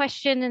 There's a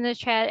question in the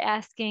chat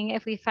asking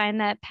if we find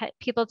that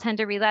people tend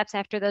to relapse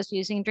after those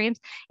using dreams.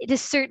 It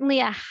is certainly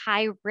a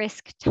high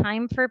risk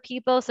time for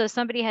people. So if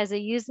somebody has a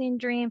using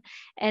dream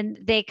and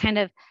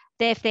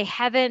if they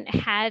haven't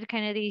had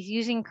kind of these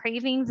using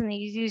cravings and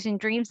these using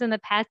dreams in the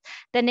past,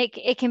 then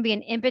it can be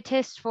an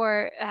impetus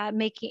for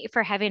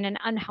having an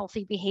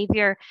unhealthy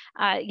behavior,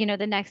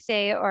 the next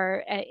day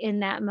or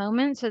in that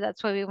moment. So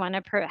that's why we want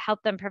to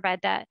help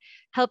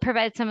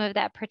provide some of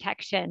that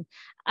protection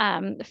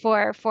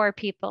for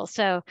people.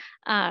 So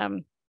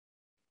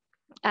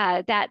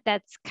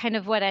that's kind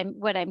of what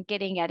I'm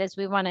getting at, is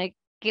we want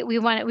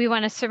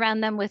to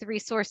surround them with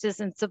resources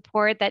and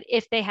support, that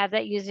if they have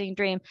that using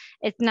dream,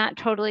 it's not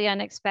totally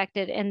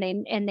unexpected, and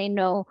they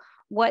know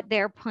what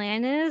their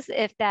plan is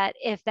if that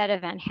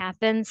event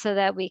happens, so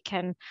that we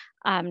can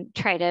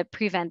try to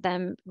prevent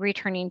them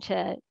returning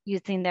to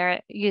using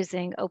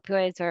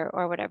opioids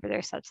or whatever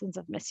their substance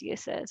of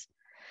misuse is.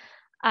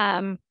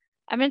 I'm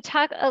going to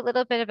talk a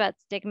little bit about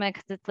stigma,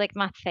 because it's like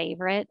my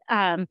favorite.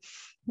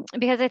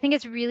 Because I think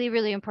it's really,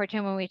 really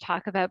important when we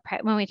talk about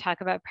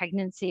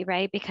pregnancy,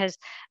 right? Because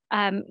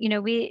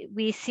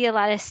we see a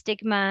lot of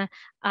stigma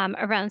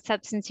around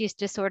substance use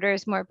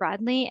disorders more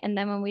broadly, and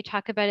then when we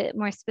talk about it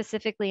more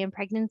specifically in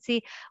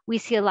pregnancy, we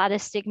see a lot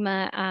of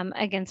stigma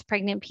against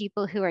pregnant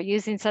people who are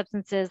using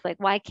substances. Like,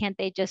 why can't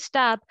they just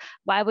stop?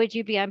 Why would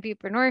you be on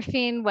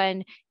buprenorphine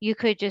when you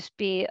could just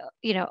be,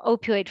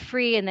 opioid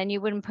free, and then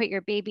you wouldn't put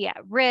your baby at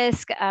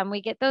risk?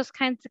 We get those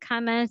kinds of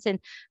comments, and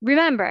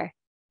remember,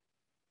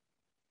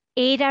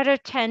 8 out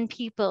of 10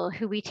 people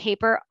who we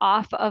taper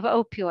off of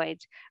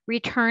opioids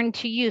return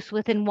to use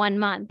within 1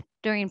 month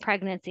during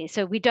pregnancy.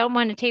 So we don't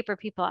want to taper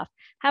people off.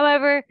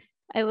 However,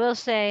 I will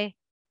say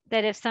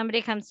that if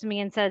somebody comes to me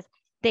and says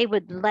they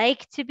would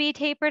like to be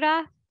tapered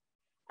off,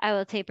 I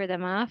will taper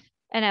them off,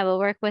 and I will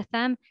work with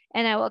them,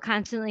 and I will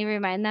constantly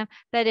remind them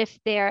that if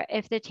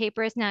the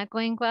taper is not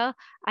going well,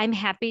 I'm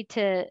happy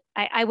to,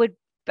 I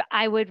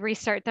would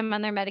restart them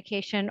on their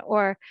medication,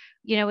 or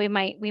we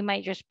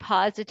might just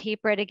pause the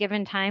taper at a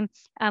given time.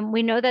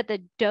 We know that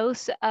the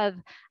dose of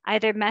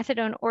either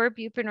methadone or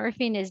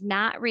buprenorphine is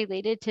not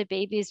related to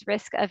baby's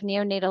risk of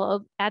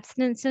neonatal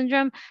abstinence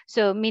syndrome.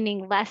 So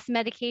meaning less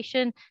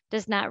medication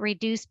does not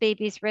reduce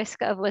baby's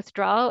risk of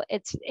withdrawal.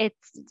 It's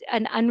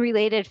an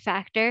unrelated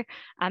factor.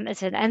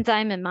 It's an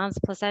enzyme in mom's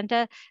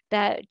placenta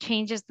that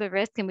changes the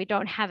risk, and we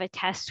don't have a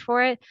test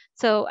for it.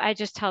 So I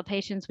just tell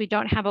patients we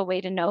don't have a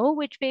way to know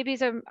which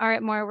babies are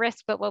at more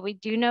risk, but what we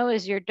do know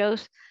is your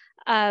dose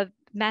of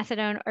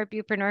methadone or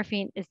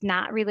buprenorphine is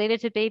not related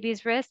to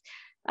baby's risk.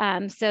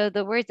 So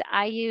the words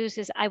I use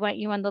is, I want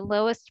you on the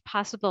lowest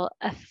possible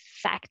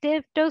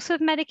effective dose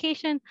of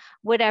medication,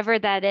 whatever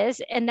that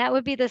is. And that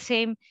would be the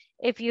same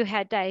if you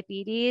had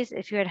diabetes,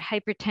 if you had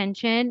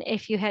hypertension,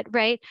 if you had,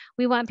 right?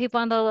 We want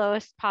people on the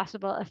lowest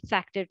possible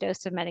effective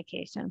dose of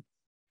medication.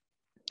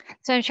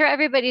 So I'm sure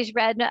everybody's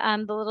read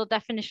the little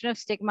definition of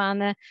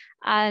stigma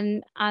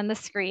on the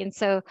screen.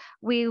 So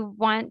we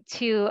want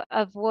to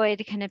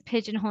avoid kind of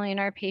pigeonholing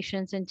our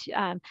patients into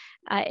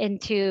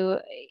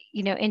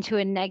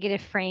a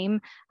negative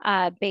frame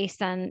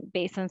based on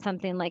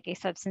something like a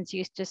substance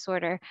use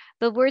disorder.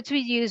 The words we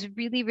use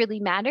really,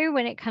 really matter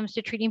when it comes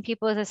to treating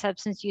people with a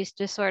substance use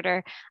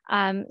disorder.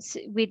 So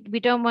we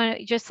don't want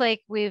to, just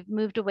like we've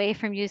moved away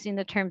from using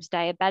the terms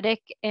diabetic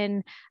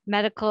in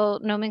medical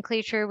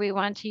nomenclature, we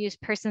want to use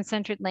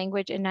person-centered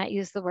language and not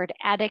use the word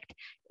addict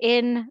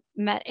when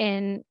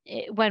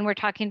we're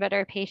talking about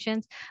our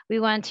patients. We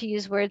want to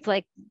use words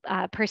like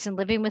person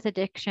living with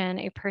addiction,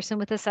 a person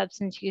with a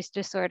substance use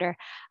disorder.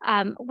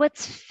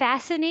 What's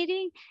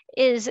fascinating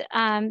is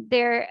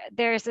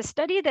there's a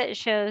study that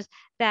shows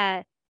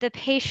that the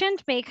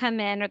patient may come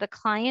in, or the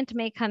client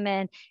may come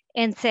in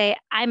and say,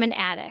 I'm an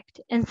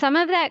addict. And some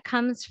of that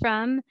comes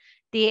from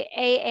the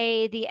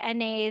AA, the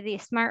NA, the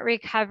Smart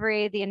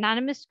Recovery, the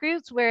anonymous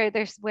groups where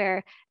they're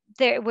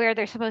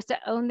supposed to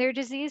own their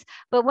disease,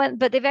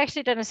 but they've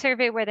actually done a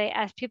survey where they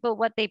asked people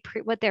what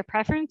their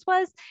preference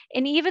was,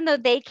 and even though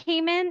they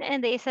came in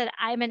and they said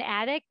I'm an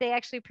addict, they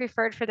actually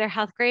preferred for their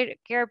health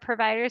care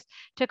providers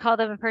to call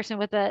them a person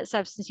with a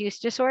substance use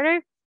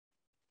disorder,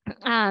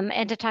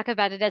 and to talk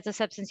about it as a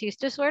substance use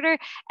disorder,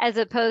 as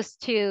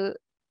opposed to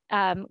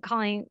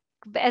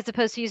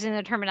using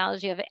the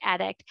terminology of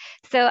addict.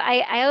 So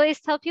I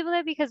always tell people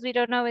that, because we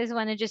don't always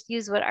want to just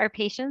use what our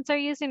patients are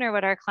using or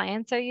what our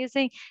clients are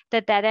using,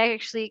 that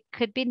actually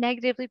could be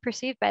negatively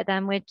perceived by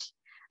them, which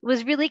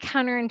was really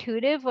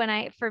counterintuitive when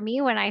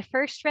I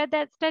first read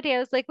that study. I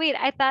was like, wait,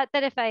 I thought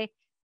that if I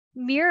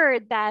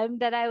mirrored them,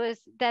 that I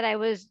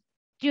was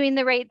doing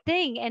the right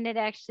thing, and it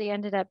actually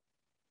ended up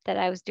that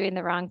I was doing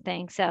the wrong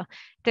thing. So if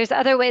there's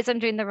other ways I'm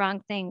doing the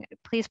wrong thing,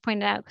 please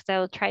point it out, because I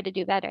will try to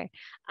do better.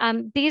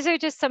 These are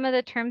just some of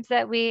the terms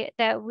that we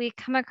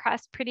come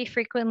across pretty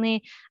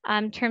frequently,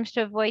 terms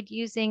to avoid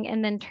using,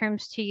 and then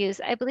terms to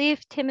use. I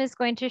believe Tim is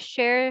going to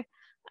share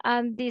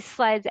these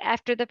slides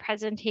after the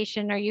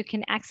presentation, or you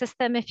can access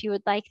them if you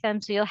would like them.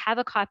 So you'll have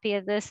a copy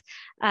of this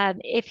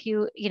if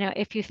you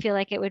feel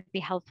like it would be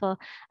helpful.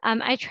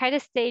 I try to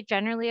stay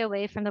generally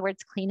away from the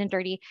words clean and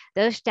dirty.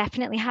 Those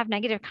definitely have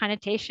negative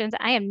connotations.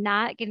 I am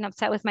not getting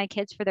upset with my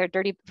kids for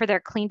their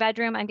clean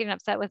bedroom. I'm getting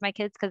upset with my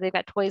kids because they've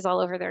got toys all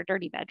over their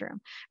dirty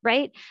bedroom,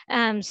 right?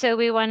 So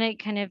we want to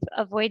kind of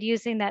avoid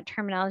using that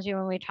terminology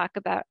when we talk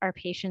about our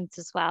patients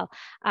as well.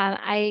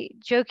 I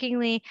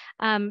jokingly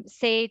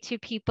say to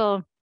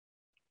people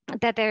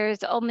that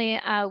there's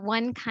only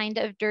one kind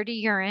of dirty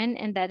urine,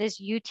 and that is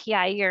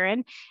UTI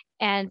urine.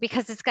 And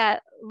because it's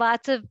got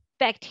lots of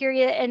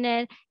bacteria in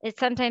it, it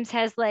sometimes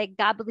has like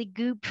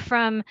gobbledygook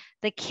from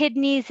the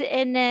kidneys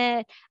in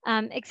it,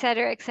 et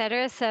cetera, et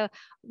cetera. So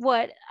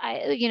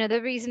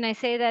the reason I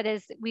say that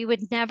is we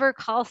would never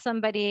call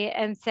somebody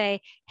and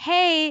say,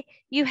 hey,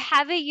 you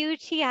have a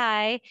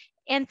UTI,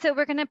 and so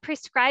we're going to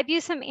prescribe you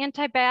some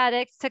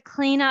antibiotics to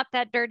clean up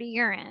that dirty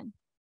urine.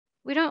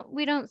 We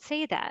don't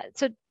say that.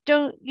 So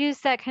don't use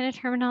that kind of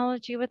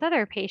terminology with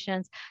other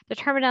patients. The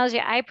terminology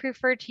I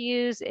prefer to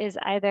use is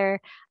either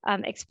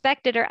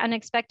expected or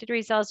unexpected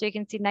results. So you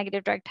can see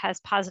negative drug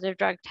test, positive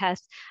drug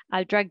test,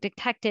 drug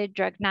detected,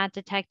 drug not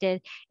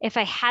detected. If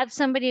I have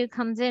somebody who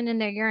comes in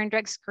and their urine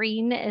drug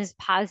screen is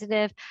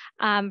positive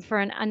for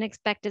an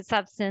unexpected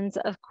substance,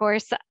 of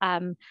course,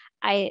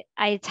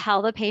 I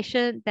tell the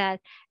patient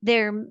that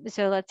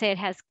so let's say it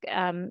has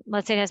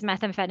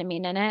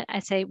methamphetamine in it. I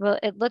say, well,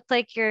 it looked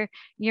like your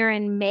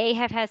urine may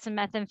have had some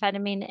methamphetamine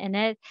in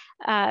it.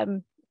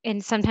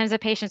 And sometimes the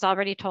patient's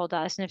already told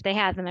us, and if they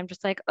have them, I'm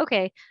just like,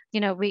 okay,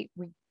 we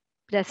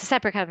that's a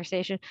separate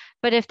conversation.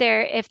 But if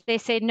they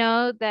say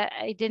no, that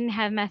I didn't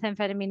have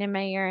methamphetamine in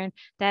my urine,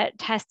 that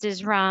test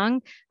is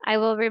wrong, I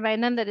will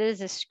remind them that it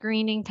is a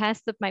screening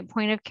test. That my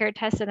point of care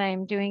test that I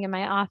am doing in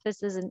my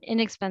office is an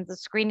inexpensive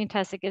screening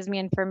test that gives me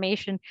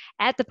information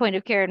at the point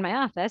of care in my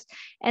office,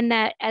 and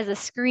that as a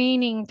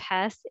screening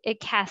test, it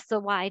casts a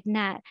wide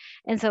net.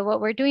 And so what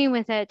we're doing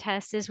with that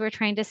test is we're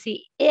trying to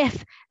see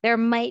if there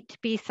might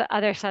be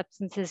other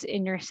substances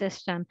in your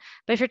system.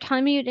 But if you're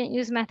telling me you didn't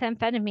use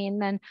methamphetamine,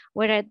 then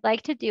what I'd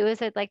like to do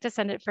is I'd like to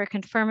send it for a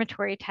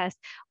confirmatory test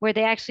where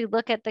they actually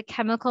look at the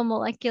chemical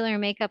molecular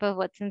makeup of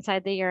what's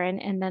inside the urine,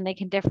 and then they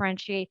can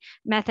differentiate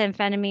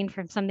methamphetamine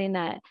from something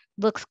that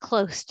looks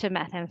close to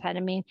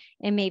methamphetamine,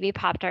 and maybe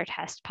popped our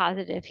test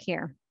positive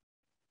here.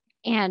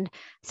 And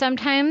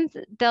sometimes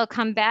they'll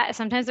come back,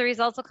 sometimes the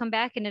results will come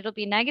back and it'll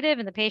be negative,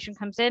 and the patient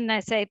comes in and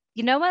I say,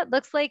 you know what,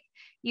 looks like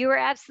you were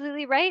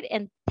absolutely right.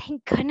 And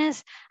thank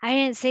goodness I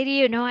didn't say to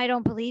you, no, I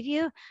don't believe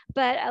you.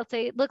 But I'll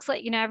say, it looks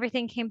like,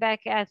 everything came back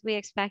as we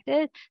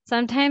expected.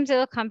 Sometimes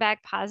it'll come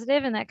back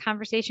positive, and that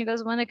conversation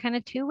goes one of kind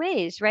of two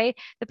ways, right?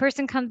 The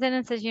person comes in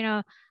and says,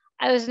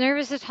 I was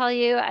nervous to tell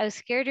you. I was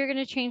scared you're going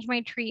to change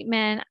my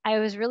treatment. I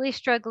was really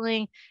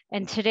struggling.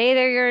 And today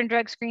their urine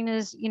drug screen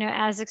is,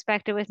 as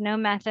expected with no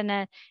meth in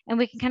it. And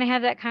we can kind of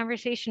have that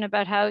conversation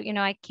about how,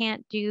 I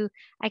can't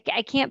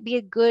be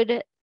a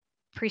good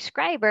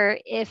prescriber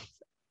if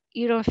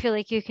you don't feel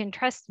like you can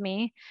trust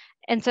me.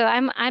 And so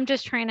I'm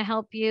just trying to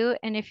help you.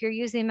 And if you're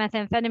using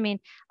methamphetamine,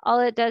 all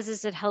it does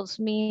is it helps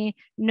me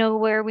know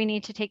where we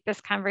need to take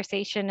this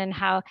conversation and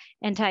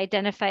to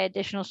identify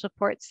additional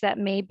supports that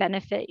may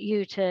benefit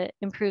you to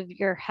improve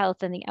your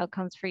health and the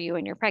outcomes for you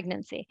in your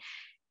pregnancy.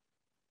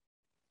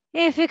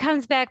 If it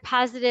comes back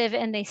positive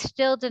and they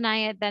still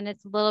deny it, then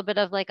it's a little bit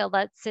of like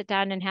let's sit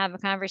down and have a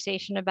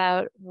conversation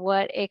about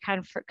what a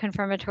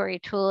confirmatory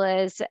tool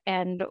is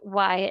and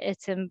why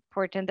it's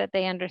important that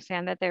they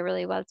understand that there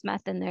really was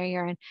meth in their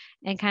urine,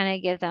 and kind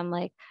of give them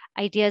like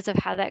ideas of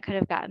how that could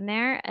have gotten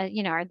there.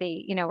 Are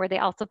they, were they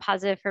also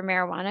positive for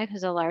marijuana?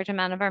 Because a large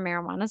amount of our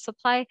marijuana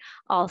supply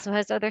also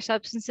has other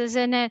substances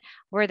in it.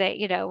 Were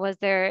they, was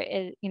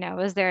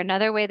there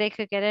another way they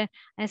could get it?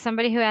 And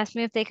somebody who asked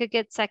me if they could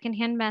get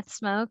secondhand meth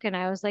smoke, milk? And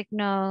I was like,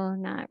 no,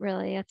 not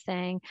really a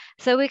thing.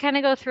 So we kind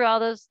of go through all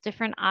those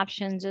different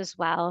options as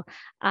well.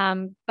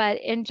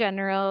 But in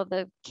general,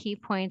 the key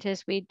point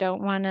is we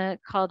don't want to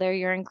call their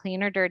urine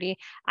clean or dirty.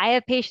 I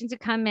have patients who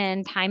come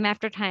in time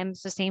after time.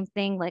 It's the same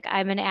thing. Like,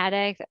 I'm an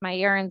addict, my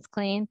urine's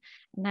clean.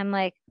 And I'm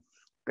like,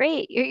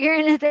 great, your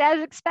urine is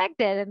as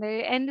expected.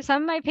 And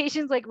some of my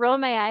patients like roll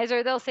my eyes,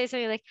 or they'll say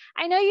something like,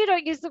 I know you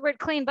don't use the word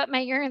clean, but my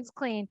urine's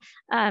clean.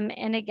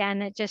 And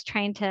again, it's just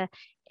trying to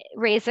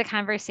raise the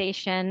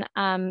conversation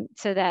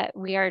so that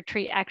we are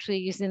actually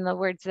using the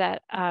words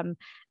that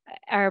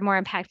are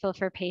more impactful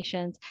for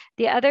patients.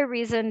 The other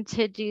reason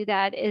to do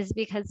that is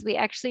because we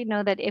actually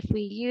know that if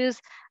we use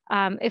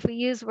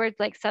words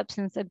like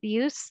substance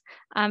abuse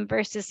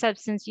versus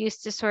substance use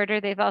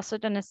disorder, they've also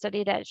done a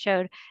study that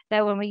showed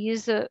that when we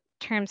use the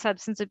term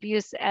substance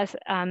abuse as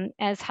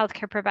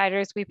healthcare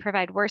providers, we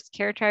provide worse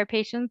care to our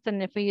patients than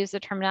if we use the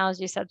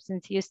terminology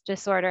substance use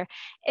disorder.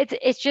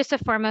 It's just a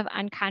form of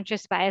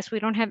unconscious bias. We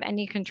don't have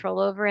any control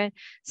over it.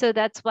 So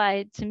that's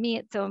why, to me,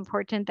 it's so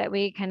important that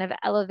we kind of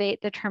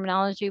elevate the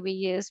terminology we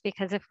use,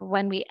 because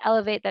when we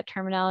elevate that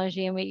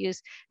terminology and we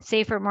use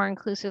safer, more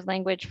inclusive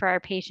language for our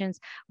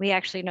patients, we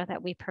actually know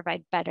that we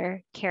provide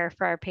better care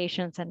for our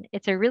patients. And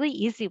it's a really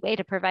easy way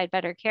to provide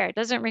better care. It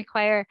doesn't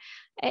require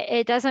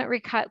a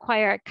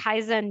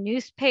Kaizen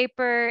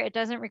newspaper. It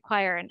doesn't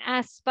require an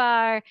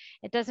S-bar.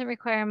 It doesn't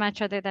require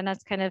much other than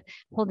us kind of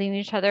holding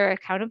each other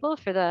accountable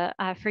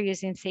for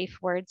using safe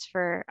words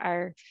for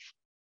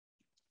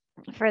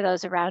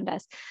those around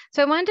us.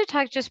 So I wanted to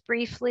talk just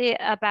briefly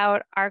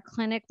about our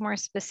clinic more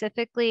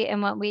specifically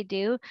and what we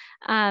do.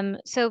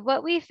 So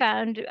what we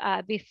found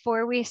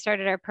before we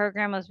started our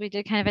program was we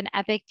did kind of an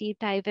epic deep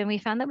dive, and we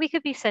found that we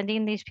could be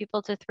sending these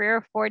people to 3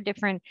 or 4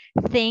 different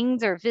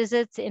things or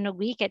visits in a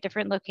week at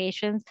different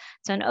locations.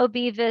 So an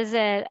OB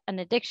visit, an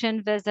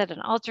addiction visit, an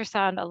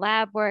ultrasound, a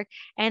lab work,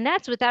 and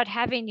that's without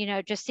having,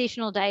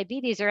 gestational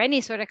diabetes or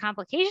any sort of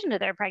complication to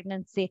their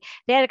pregnancy.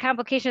 They had a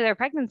complication of their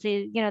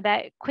pregnancy,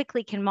 that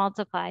quickly can multiply.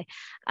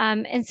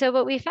 And so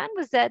what we found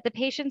was that the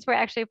patients were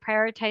actually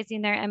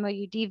prioritizing their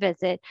MOUD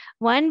visit.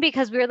 1,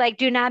 because we were like,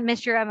 do not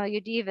miss your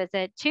MOUD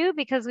visit. 2,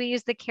 because we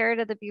use the carrot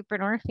of the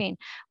buprenorphine.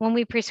 When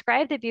we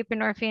prescribe the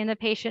buprenorphine, the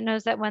patient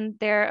knows that when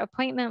their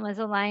appointment was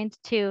aligned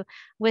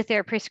with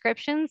their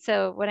prescription.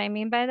 So what I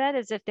mean by that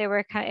is if they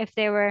were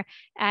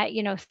at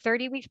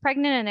 30 weeks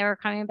pregnant and they were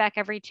coming back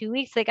every 2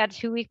 weeks, they got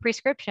a 2-week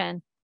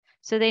prescription.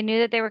 So they knew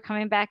that they were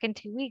coming back in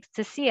 2 weeks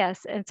to see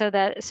us. And so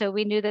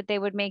we knew that they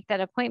would make that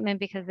appointment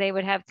because they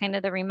would have kind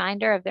of the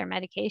reminder of their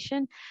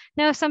medication.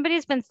 Now, if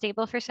somebody's been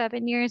stable for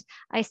 7 years,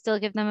 I still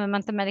give them a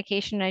month of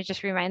medication. I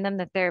just remind them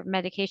that their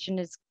medication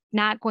is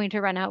not going to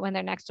run out when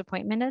their next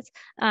appointment is.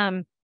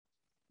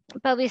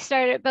 But we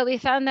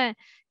found that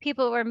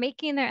people were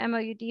making their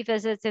MOUD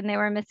visits and they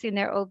were missing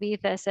their OB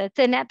visits.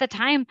 And at the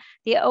time,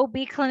 the OB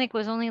clinic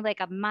was only like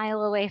a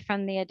mile away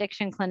from the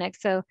addiction clinic.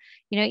 So,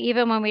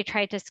 even when we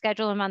tried to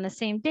schedule them on the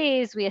same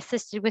days, we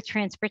assisted with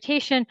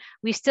transportation,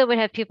 we would still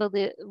have people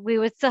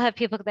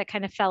that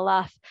kind of fell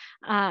off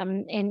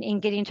in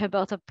getting to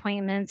both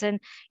appointments.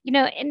 And,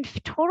 in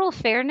total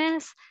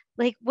fairness,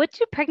 like, what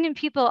do pregnant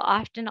people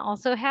often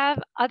also have?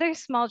 Other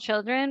small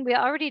children. We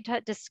already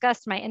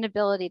discussed my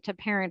inability to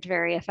parent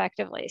very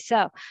effectively.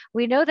 So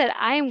we know that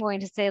I'm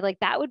going to say, like,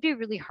 that would be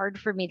really hard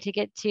for me to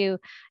get to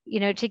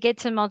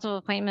multiple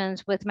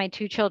appointments with my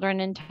 2 children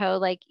in tow.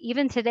 Like,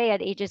 even today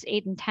at ages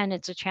 8 and 10,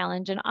 it's a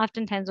challenge. And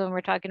oftentimes when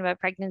we're talking about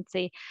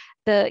pregnancy,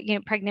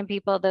 pregnant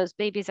people, those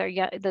babies are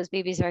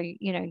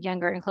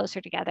younger and closer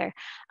together.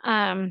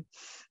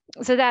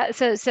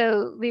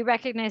 So we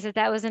recognize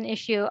that was an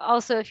issue.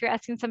 Also, if you're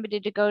asking somebody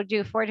to go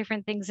do 4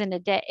 different things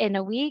in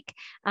a week,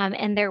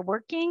 and they're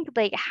working,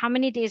 like, how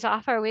many days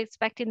off are we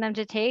expecting them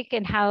to take,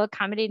 and how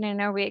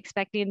accommodating are we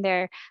expecting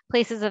their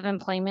places of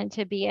employment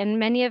to be? And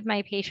many of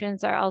my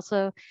patients are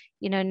also,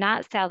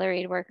 not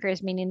salaried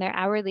workers, meaning they're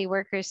hourly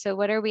workers. So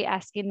what are we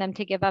asking them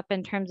to give up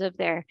in terms of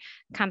their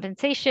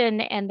compensation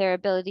and their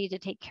ability to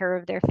take care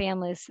of their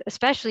families,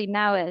 especially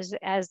now as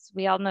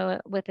we all know,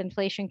 with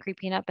inflation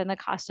creeping up and the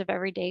cost of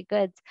everyday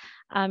goods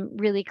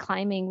really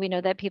climbing. We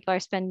know that people are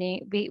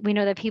spending, we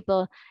know that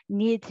people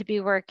need to be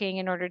working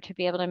in order to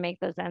be able to make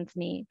those ends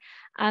meet.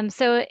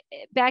 So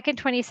back in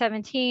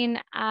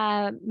 2017,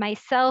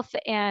 myself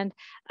and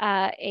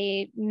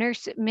a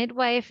nurse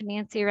midwife,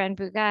 Nancy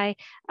Ren-Bugai,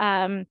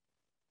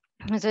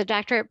 as a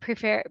doctorate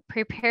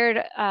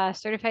prepared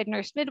certified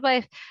nurse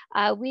midwife,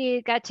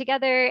 we got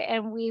together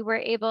and we were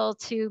able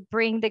to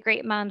bring the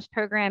Great Moms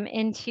program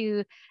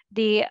into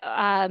the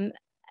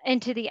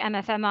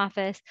MFM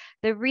office.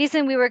 The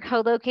reason we were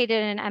co-located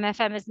in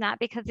MFM is not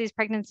because these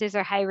pregnancies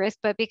are high risk,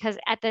 but because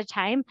at the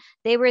time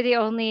they were the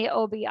only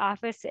OB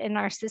office in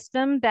our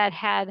system that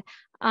had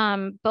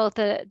both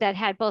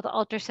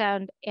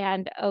ultrasound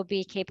and OB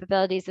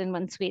capabilities in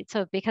one suite.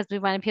 So because we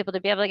wanted people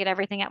to be able to get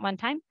everything at one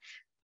time,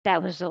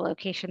 that was the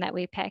location that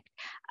we picked.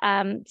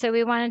 So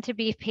we wanted to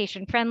be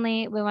patient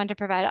friendly. We wanted to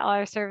provide all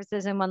our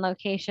services in one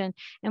location,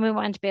 and we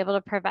wanted to be able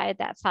to provide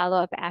that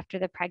follow-up after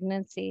the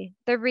pregnancy.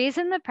 The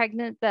reason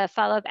the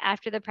follow-up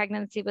after the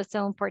pregnancy was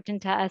so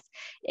important to us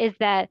is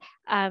that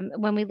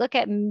when we look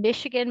at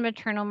Michigan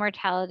maternal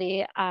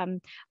mortality,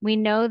 we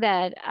know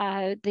that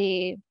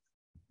the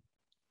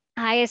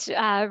highest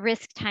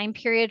risk time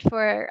period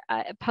for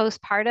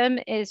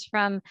postpartum is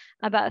from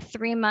about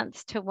 3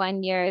 months to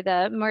 1 year.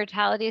 The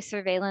mortality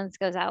surveillance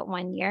goes out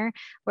 1 year,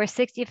 where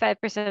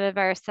 65% of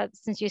our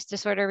substance use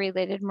disorder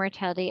related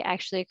mortality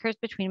actually occurs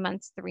between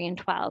months 3 and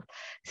 12.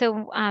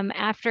 So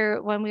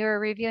when we were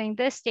reviewing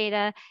this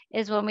data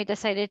is when we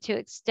decided to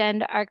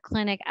extend our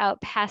clinic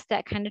out past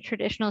that kind of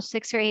traditional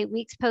 6 or 8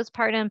 weeks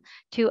postpartum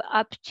to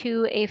up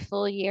to a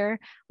full year.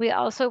 We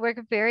also work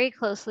very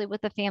closely with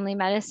the family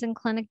medicine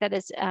clinic that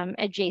is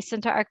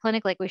adjacent to our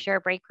clinic, like we share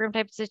a break room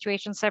type of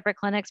situation, separate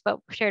clinics, but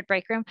shared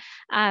break room.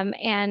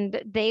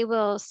 And they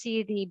will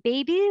see the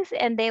babies,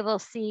 and they will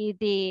see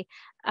the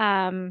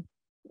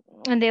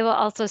and they will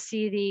also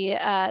see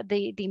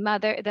the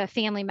mother, the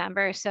family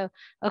member. So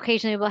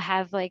occasionally we'll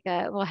have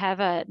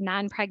a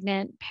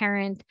non-pregnant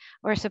parent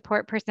or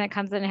support person that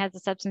comes in and has a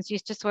substance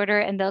use disorder,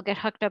 and they'll get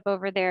hooked up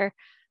over there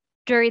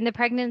during the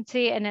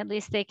pregnancy, and at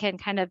least they can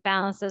kind of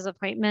balance those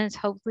appointments,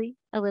 hopefully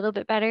a little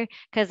bit better,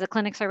 because the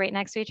clinics are right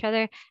next to each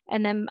other.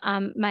 And then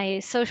my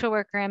social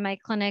worker in my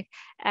clinic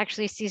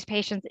actually sees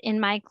patients in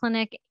my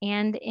clinic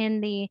and in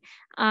the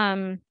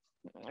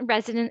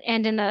resident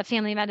and in the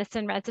family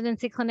medicine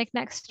residency clinic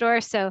next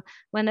door. So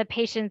when the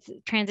patients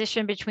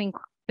transition between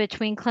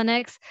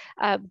clinics,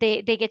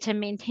 they get to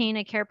maintain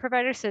a care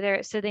provider, so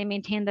they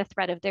maintain the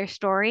thread of their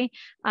story,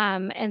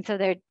 and so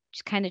they're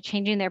just kind of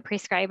changing their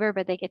prescriber,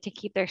 but they get to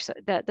keep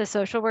the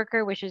social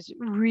worker, which is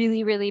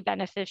really, really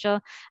beneficial,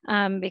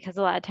 because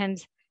a lot of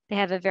times they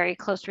have a very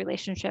close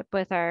relationship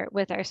with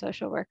our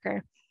social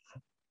worker.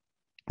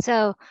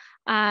 So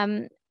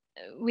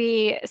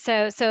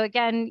so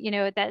again,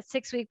 that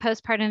 6-week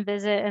postpartum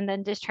visit and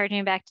then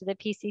discharging back to the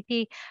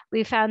PCP,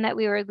 we found that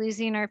we were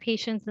losing our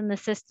patients in the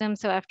system.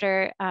 So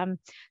after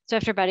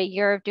about a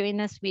year of doing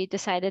this, we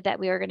decided that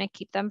we were going to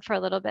keep them for a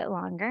little bit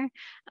longer.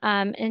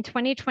 In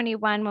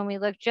 2021, when we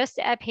looked just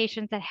at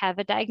patients that have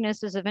a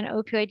diagnosis of an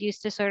opioid use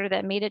disorder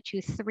that made it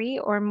to 3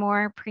 or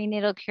more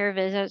prenatal care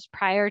visits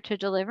prior to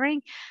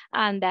delivering,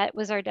 that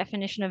was our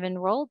definition of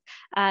enrolled.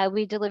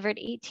 We delivered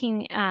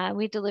 18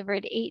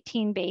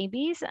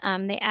 babies.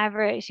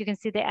 You can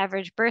see the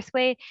average birth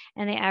weight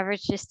and the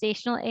average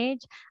gestational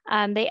age.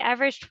 They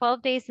averaged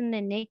 12 days in the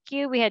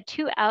NICU. We had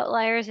 2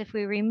 outliers. If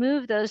we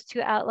remove those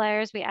 2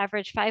 outliers, we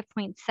averaged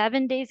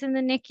 5.7 days in the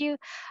NICU.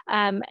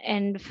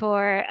 And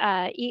for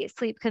Eat,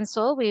 Sleep,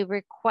 Console, we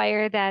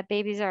require that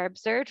babies are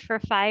observed for a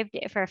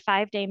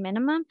 5-day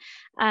minimum.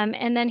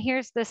 And then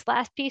here's this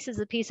last piece, is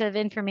a piece of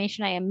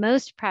information I am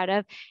most proud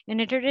of. In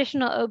a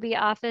traditional OB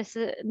office,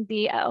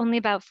 only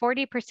about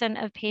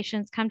 40% of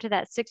patients come to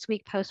that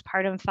 6-week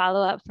postpartum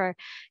follow-up for,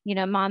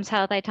 mom's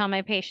health. I tell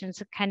my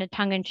patients kind of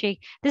tongue in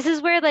cheek, this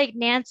is where like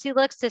Nancy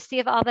looks to see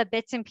if all the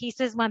bits and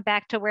pieces went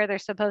back to where they're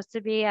supposed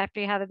to be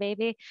after you have a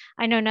baby.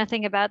 I know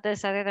nothing about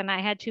this other than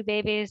I had 2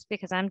 babies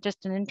because I'm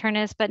just an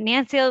internist, but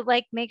Nancy will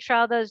like make sure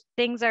all those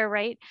things are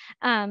right.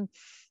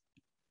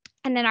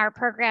 And then our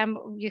program,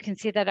 you can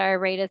see that our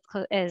rate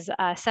is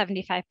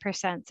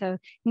 75%, so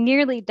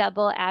nearly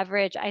double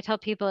average. I tell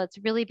people it's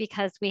really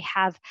because we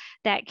have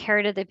that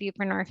care to the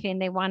buprenorphine.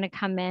 They want to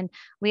come in.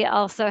 We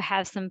also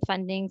have some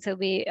funding, so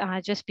we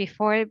just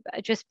before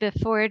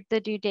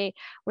the due date,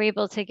 we're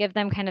able to give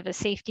them kind of a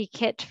safety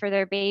kit for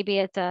their baby.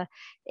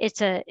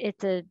 It's a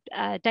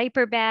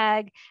diaper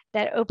bag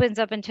that opens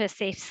up into a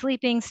safe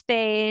sleeping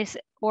space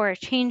or a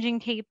changing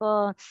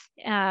table.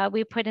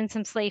 We put in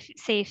some safe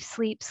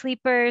sleep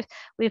sleepers.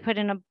 We put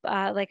in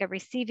a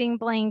receiving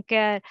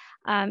blanket,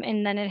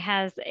 and then it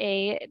has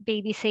a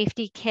baby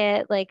safety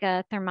kit, like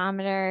a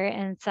thermometer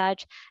and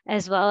such,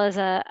 as well as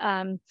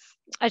a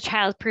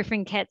child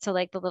proofing kit. So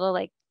like the little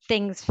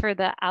things for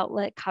the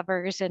outlet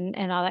covers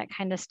and all that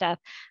kind of stuff.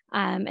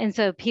 And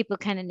so people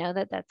kind of know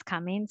that that's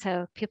coming.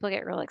 So people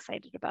get real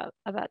excited about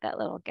that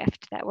little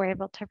gift that we're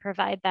able to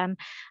provide them.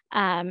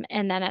 And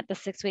then at the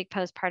 6-week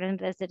postpartum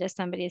visit, if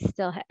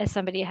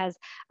somebody has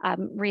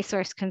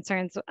resource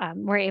concerns,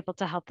 we're able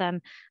to help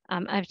them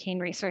obtain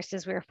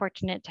resources. We were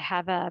fortunate to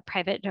have a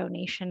private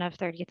donation of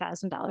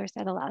 $30,000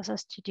 that allows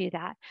us to do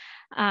that.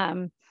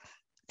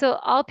 So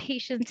all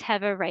patients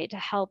have a right to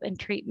help and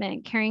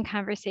treatment, caring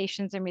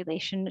conversations and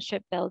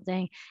relationship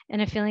building,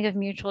 and a feeling of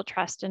mutual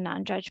trust and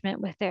non-judgment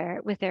with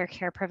their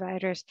care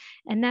providers.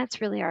 And that's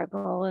really our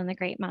goal in the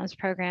Great Moms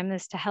program,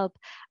 is to help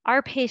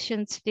our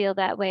patients feel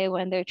that way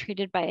when they're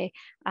treated by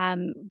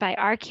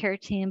our care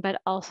team, but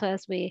also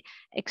as we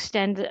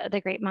extend the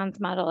Great Moms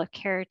model of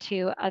care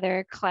to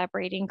other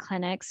collaborating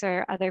clinics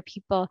or other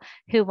people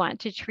who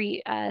want to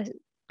treat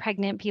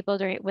pregnant people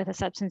with a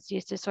substance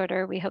use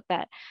disorder. We hope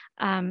that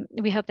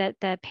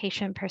the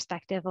patient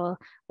perspective will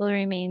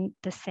remain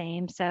the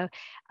same. So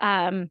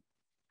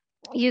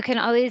You can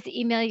always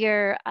email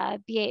your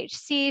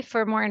BHC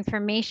for more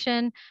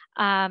information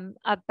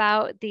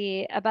about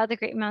the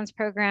Great Mounds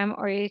program,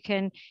 or you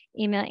can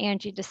email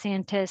Angie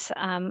DeSantis,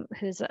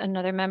 who's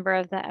another member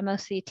of the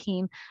MOC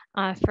team,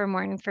 for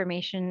more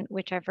information,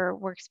 whichever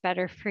works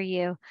better for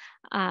you.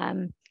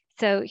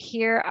 So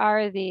here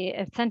are the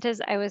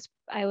incentives I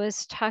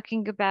was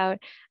talking about.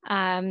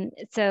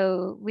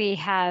 So we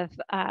have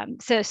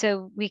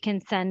so we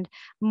can send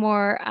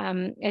more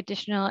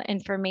additional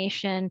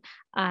information.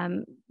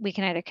 We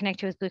can either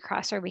connect you with Blue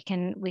Cross, or we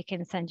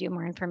can send you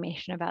more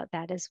information about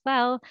that as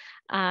well.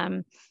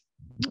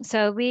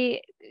 So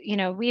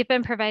we've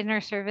been providing our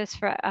service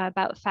for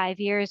about 5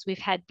 years. We've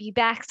had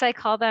BBACs, I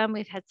call them.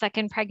 We've had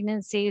second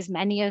pregnancies,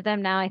 many of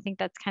them now. I think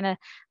that's kind of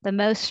the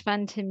most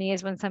fun to me,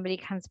 is when somebody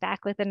comes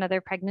back with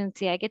another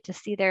pregnancy. I get to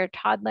see their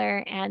toddler,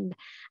 and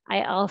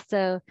I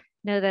also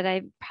know that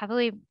I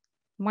probably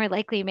more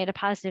likely made a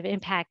positive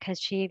impact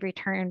because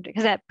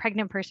that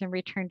pregnant person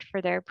returned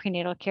for their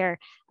prenatal care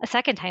a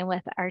second time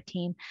with our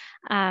team.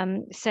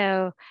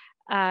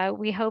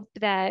 We hope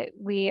that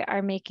we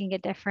are making a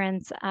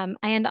difference. I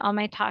end all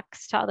my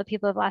talks to all the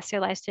people who have lost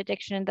their lives to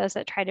addiction and those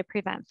that try to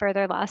prevent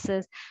further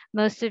losses.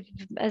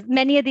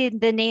 Many of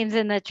the names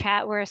in the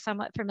chat were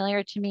somewhat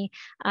familiar to me,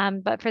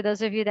 but for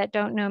those of you that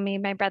don't know me,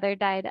 my brother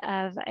died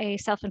of a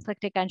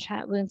self-inflicted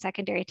gunshot wound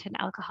secondary to an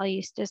alcohol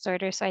use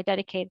disorder. So I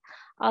dedicate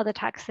all the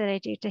talks that I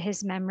do to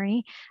his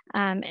memory.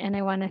 And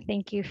I want to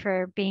thank you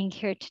for being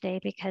here today,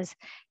 because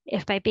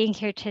if by being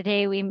here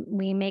today we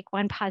make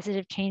one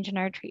positive change in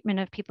our treatment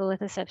of people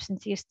with a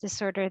substance use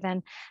disorder,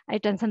 then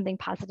I've done something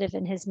positive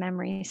in his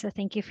memory. So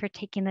thank you for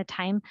taking the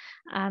time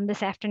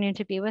this afternoon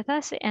to be with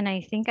us. And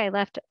I think I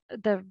left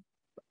the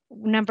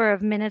number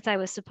of minutes I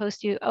was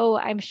supposed to. Oh,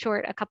 I'm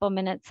short a couple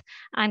minutes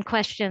on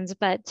questions,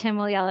 but Tim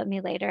will yell at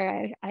me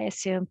later, I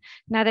assume.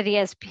 Now that he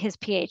has his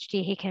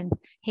PhD,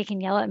 he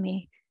can yell at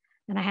me,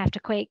 and I have to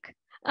quake.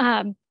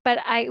 But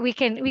we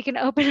can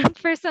open up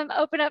for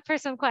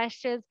some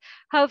questions.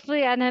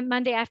 Hopefully on a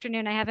Monday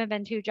afternoon, I haven't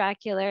been too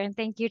jocular. And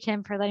thank you,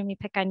 Tim, for letting me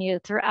pick on you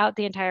throughout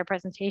the entire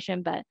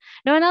presentation. But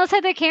no one else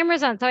had their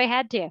cameras on, so I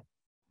had to.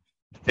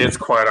 It's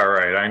quite all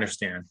right. I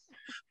understand.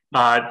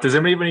 Does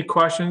anybody have any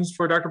questions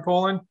for Dr.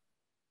 Poland?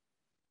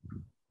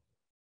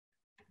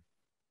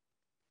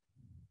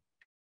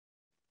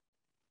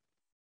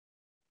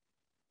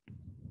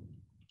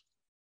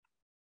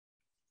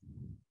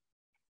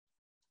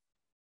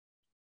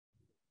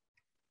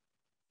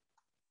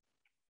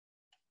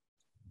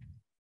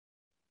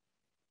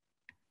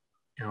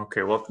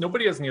 Okay, well, if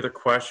nobody has any other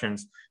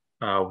questions,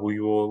 we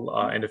will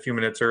end a few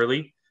minutes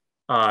early.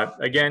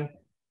 Again,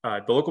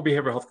 the local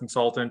behavioral health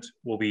consultant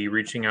will be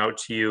reaching out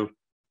to you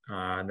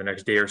in the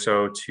next day or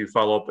so to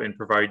follow up and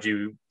provide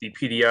you the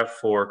PDF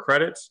for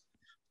credits,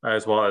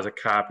 as well as a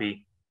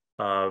copy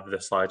of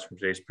the slides from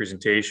today's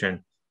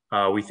presentation.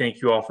 We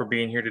thank you all for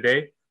being here today.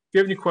 If you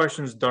have any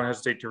questions, don't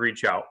hesitate to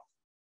reach out.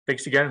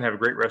 Thanks again, and have a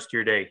great rest of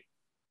your day.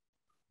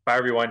 Bye,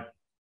 everyone.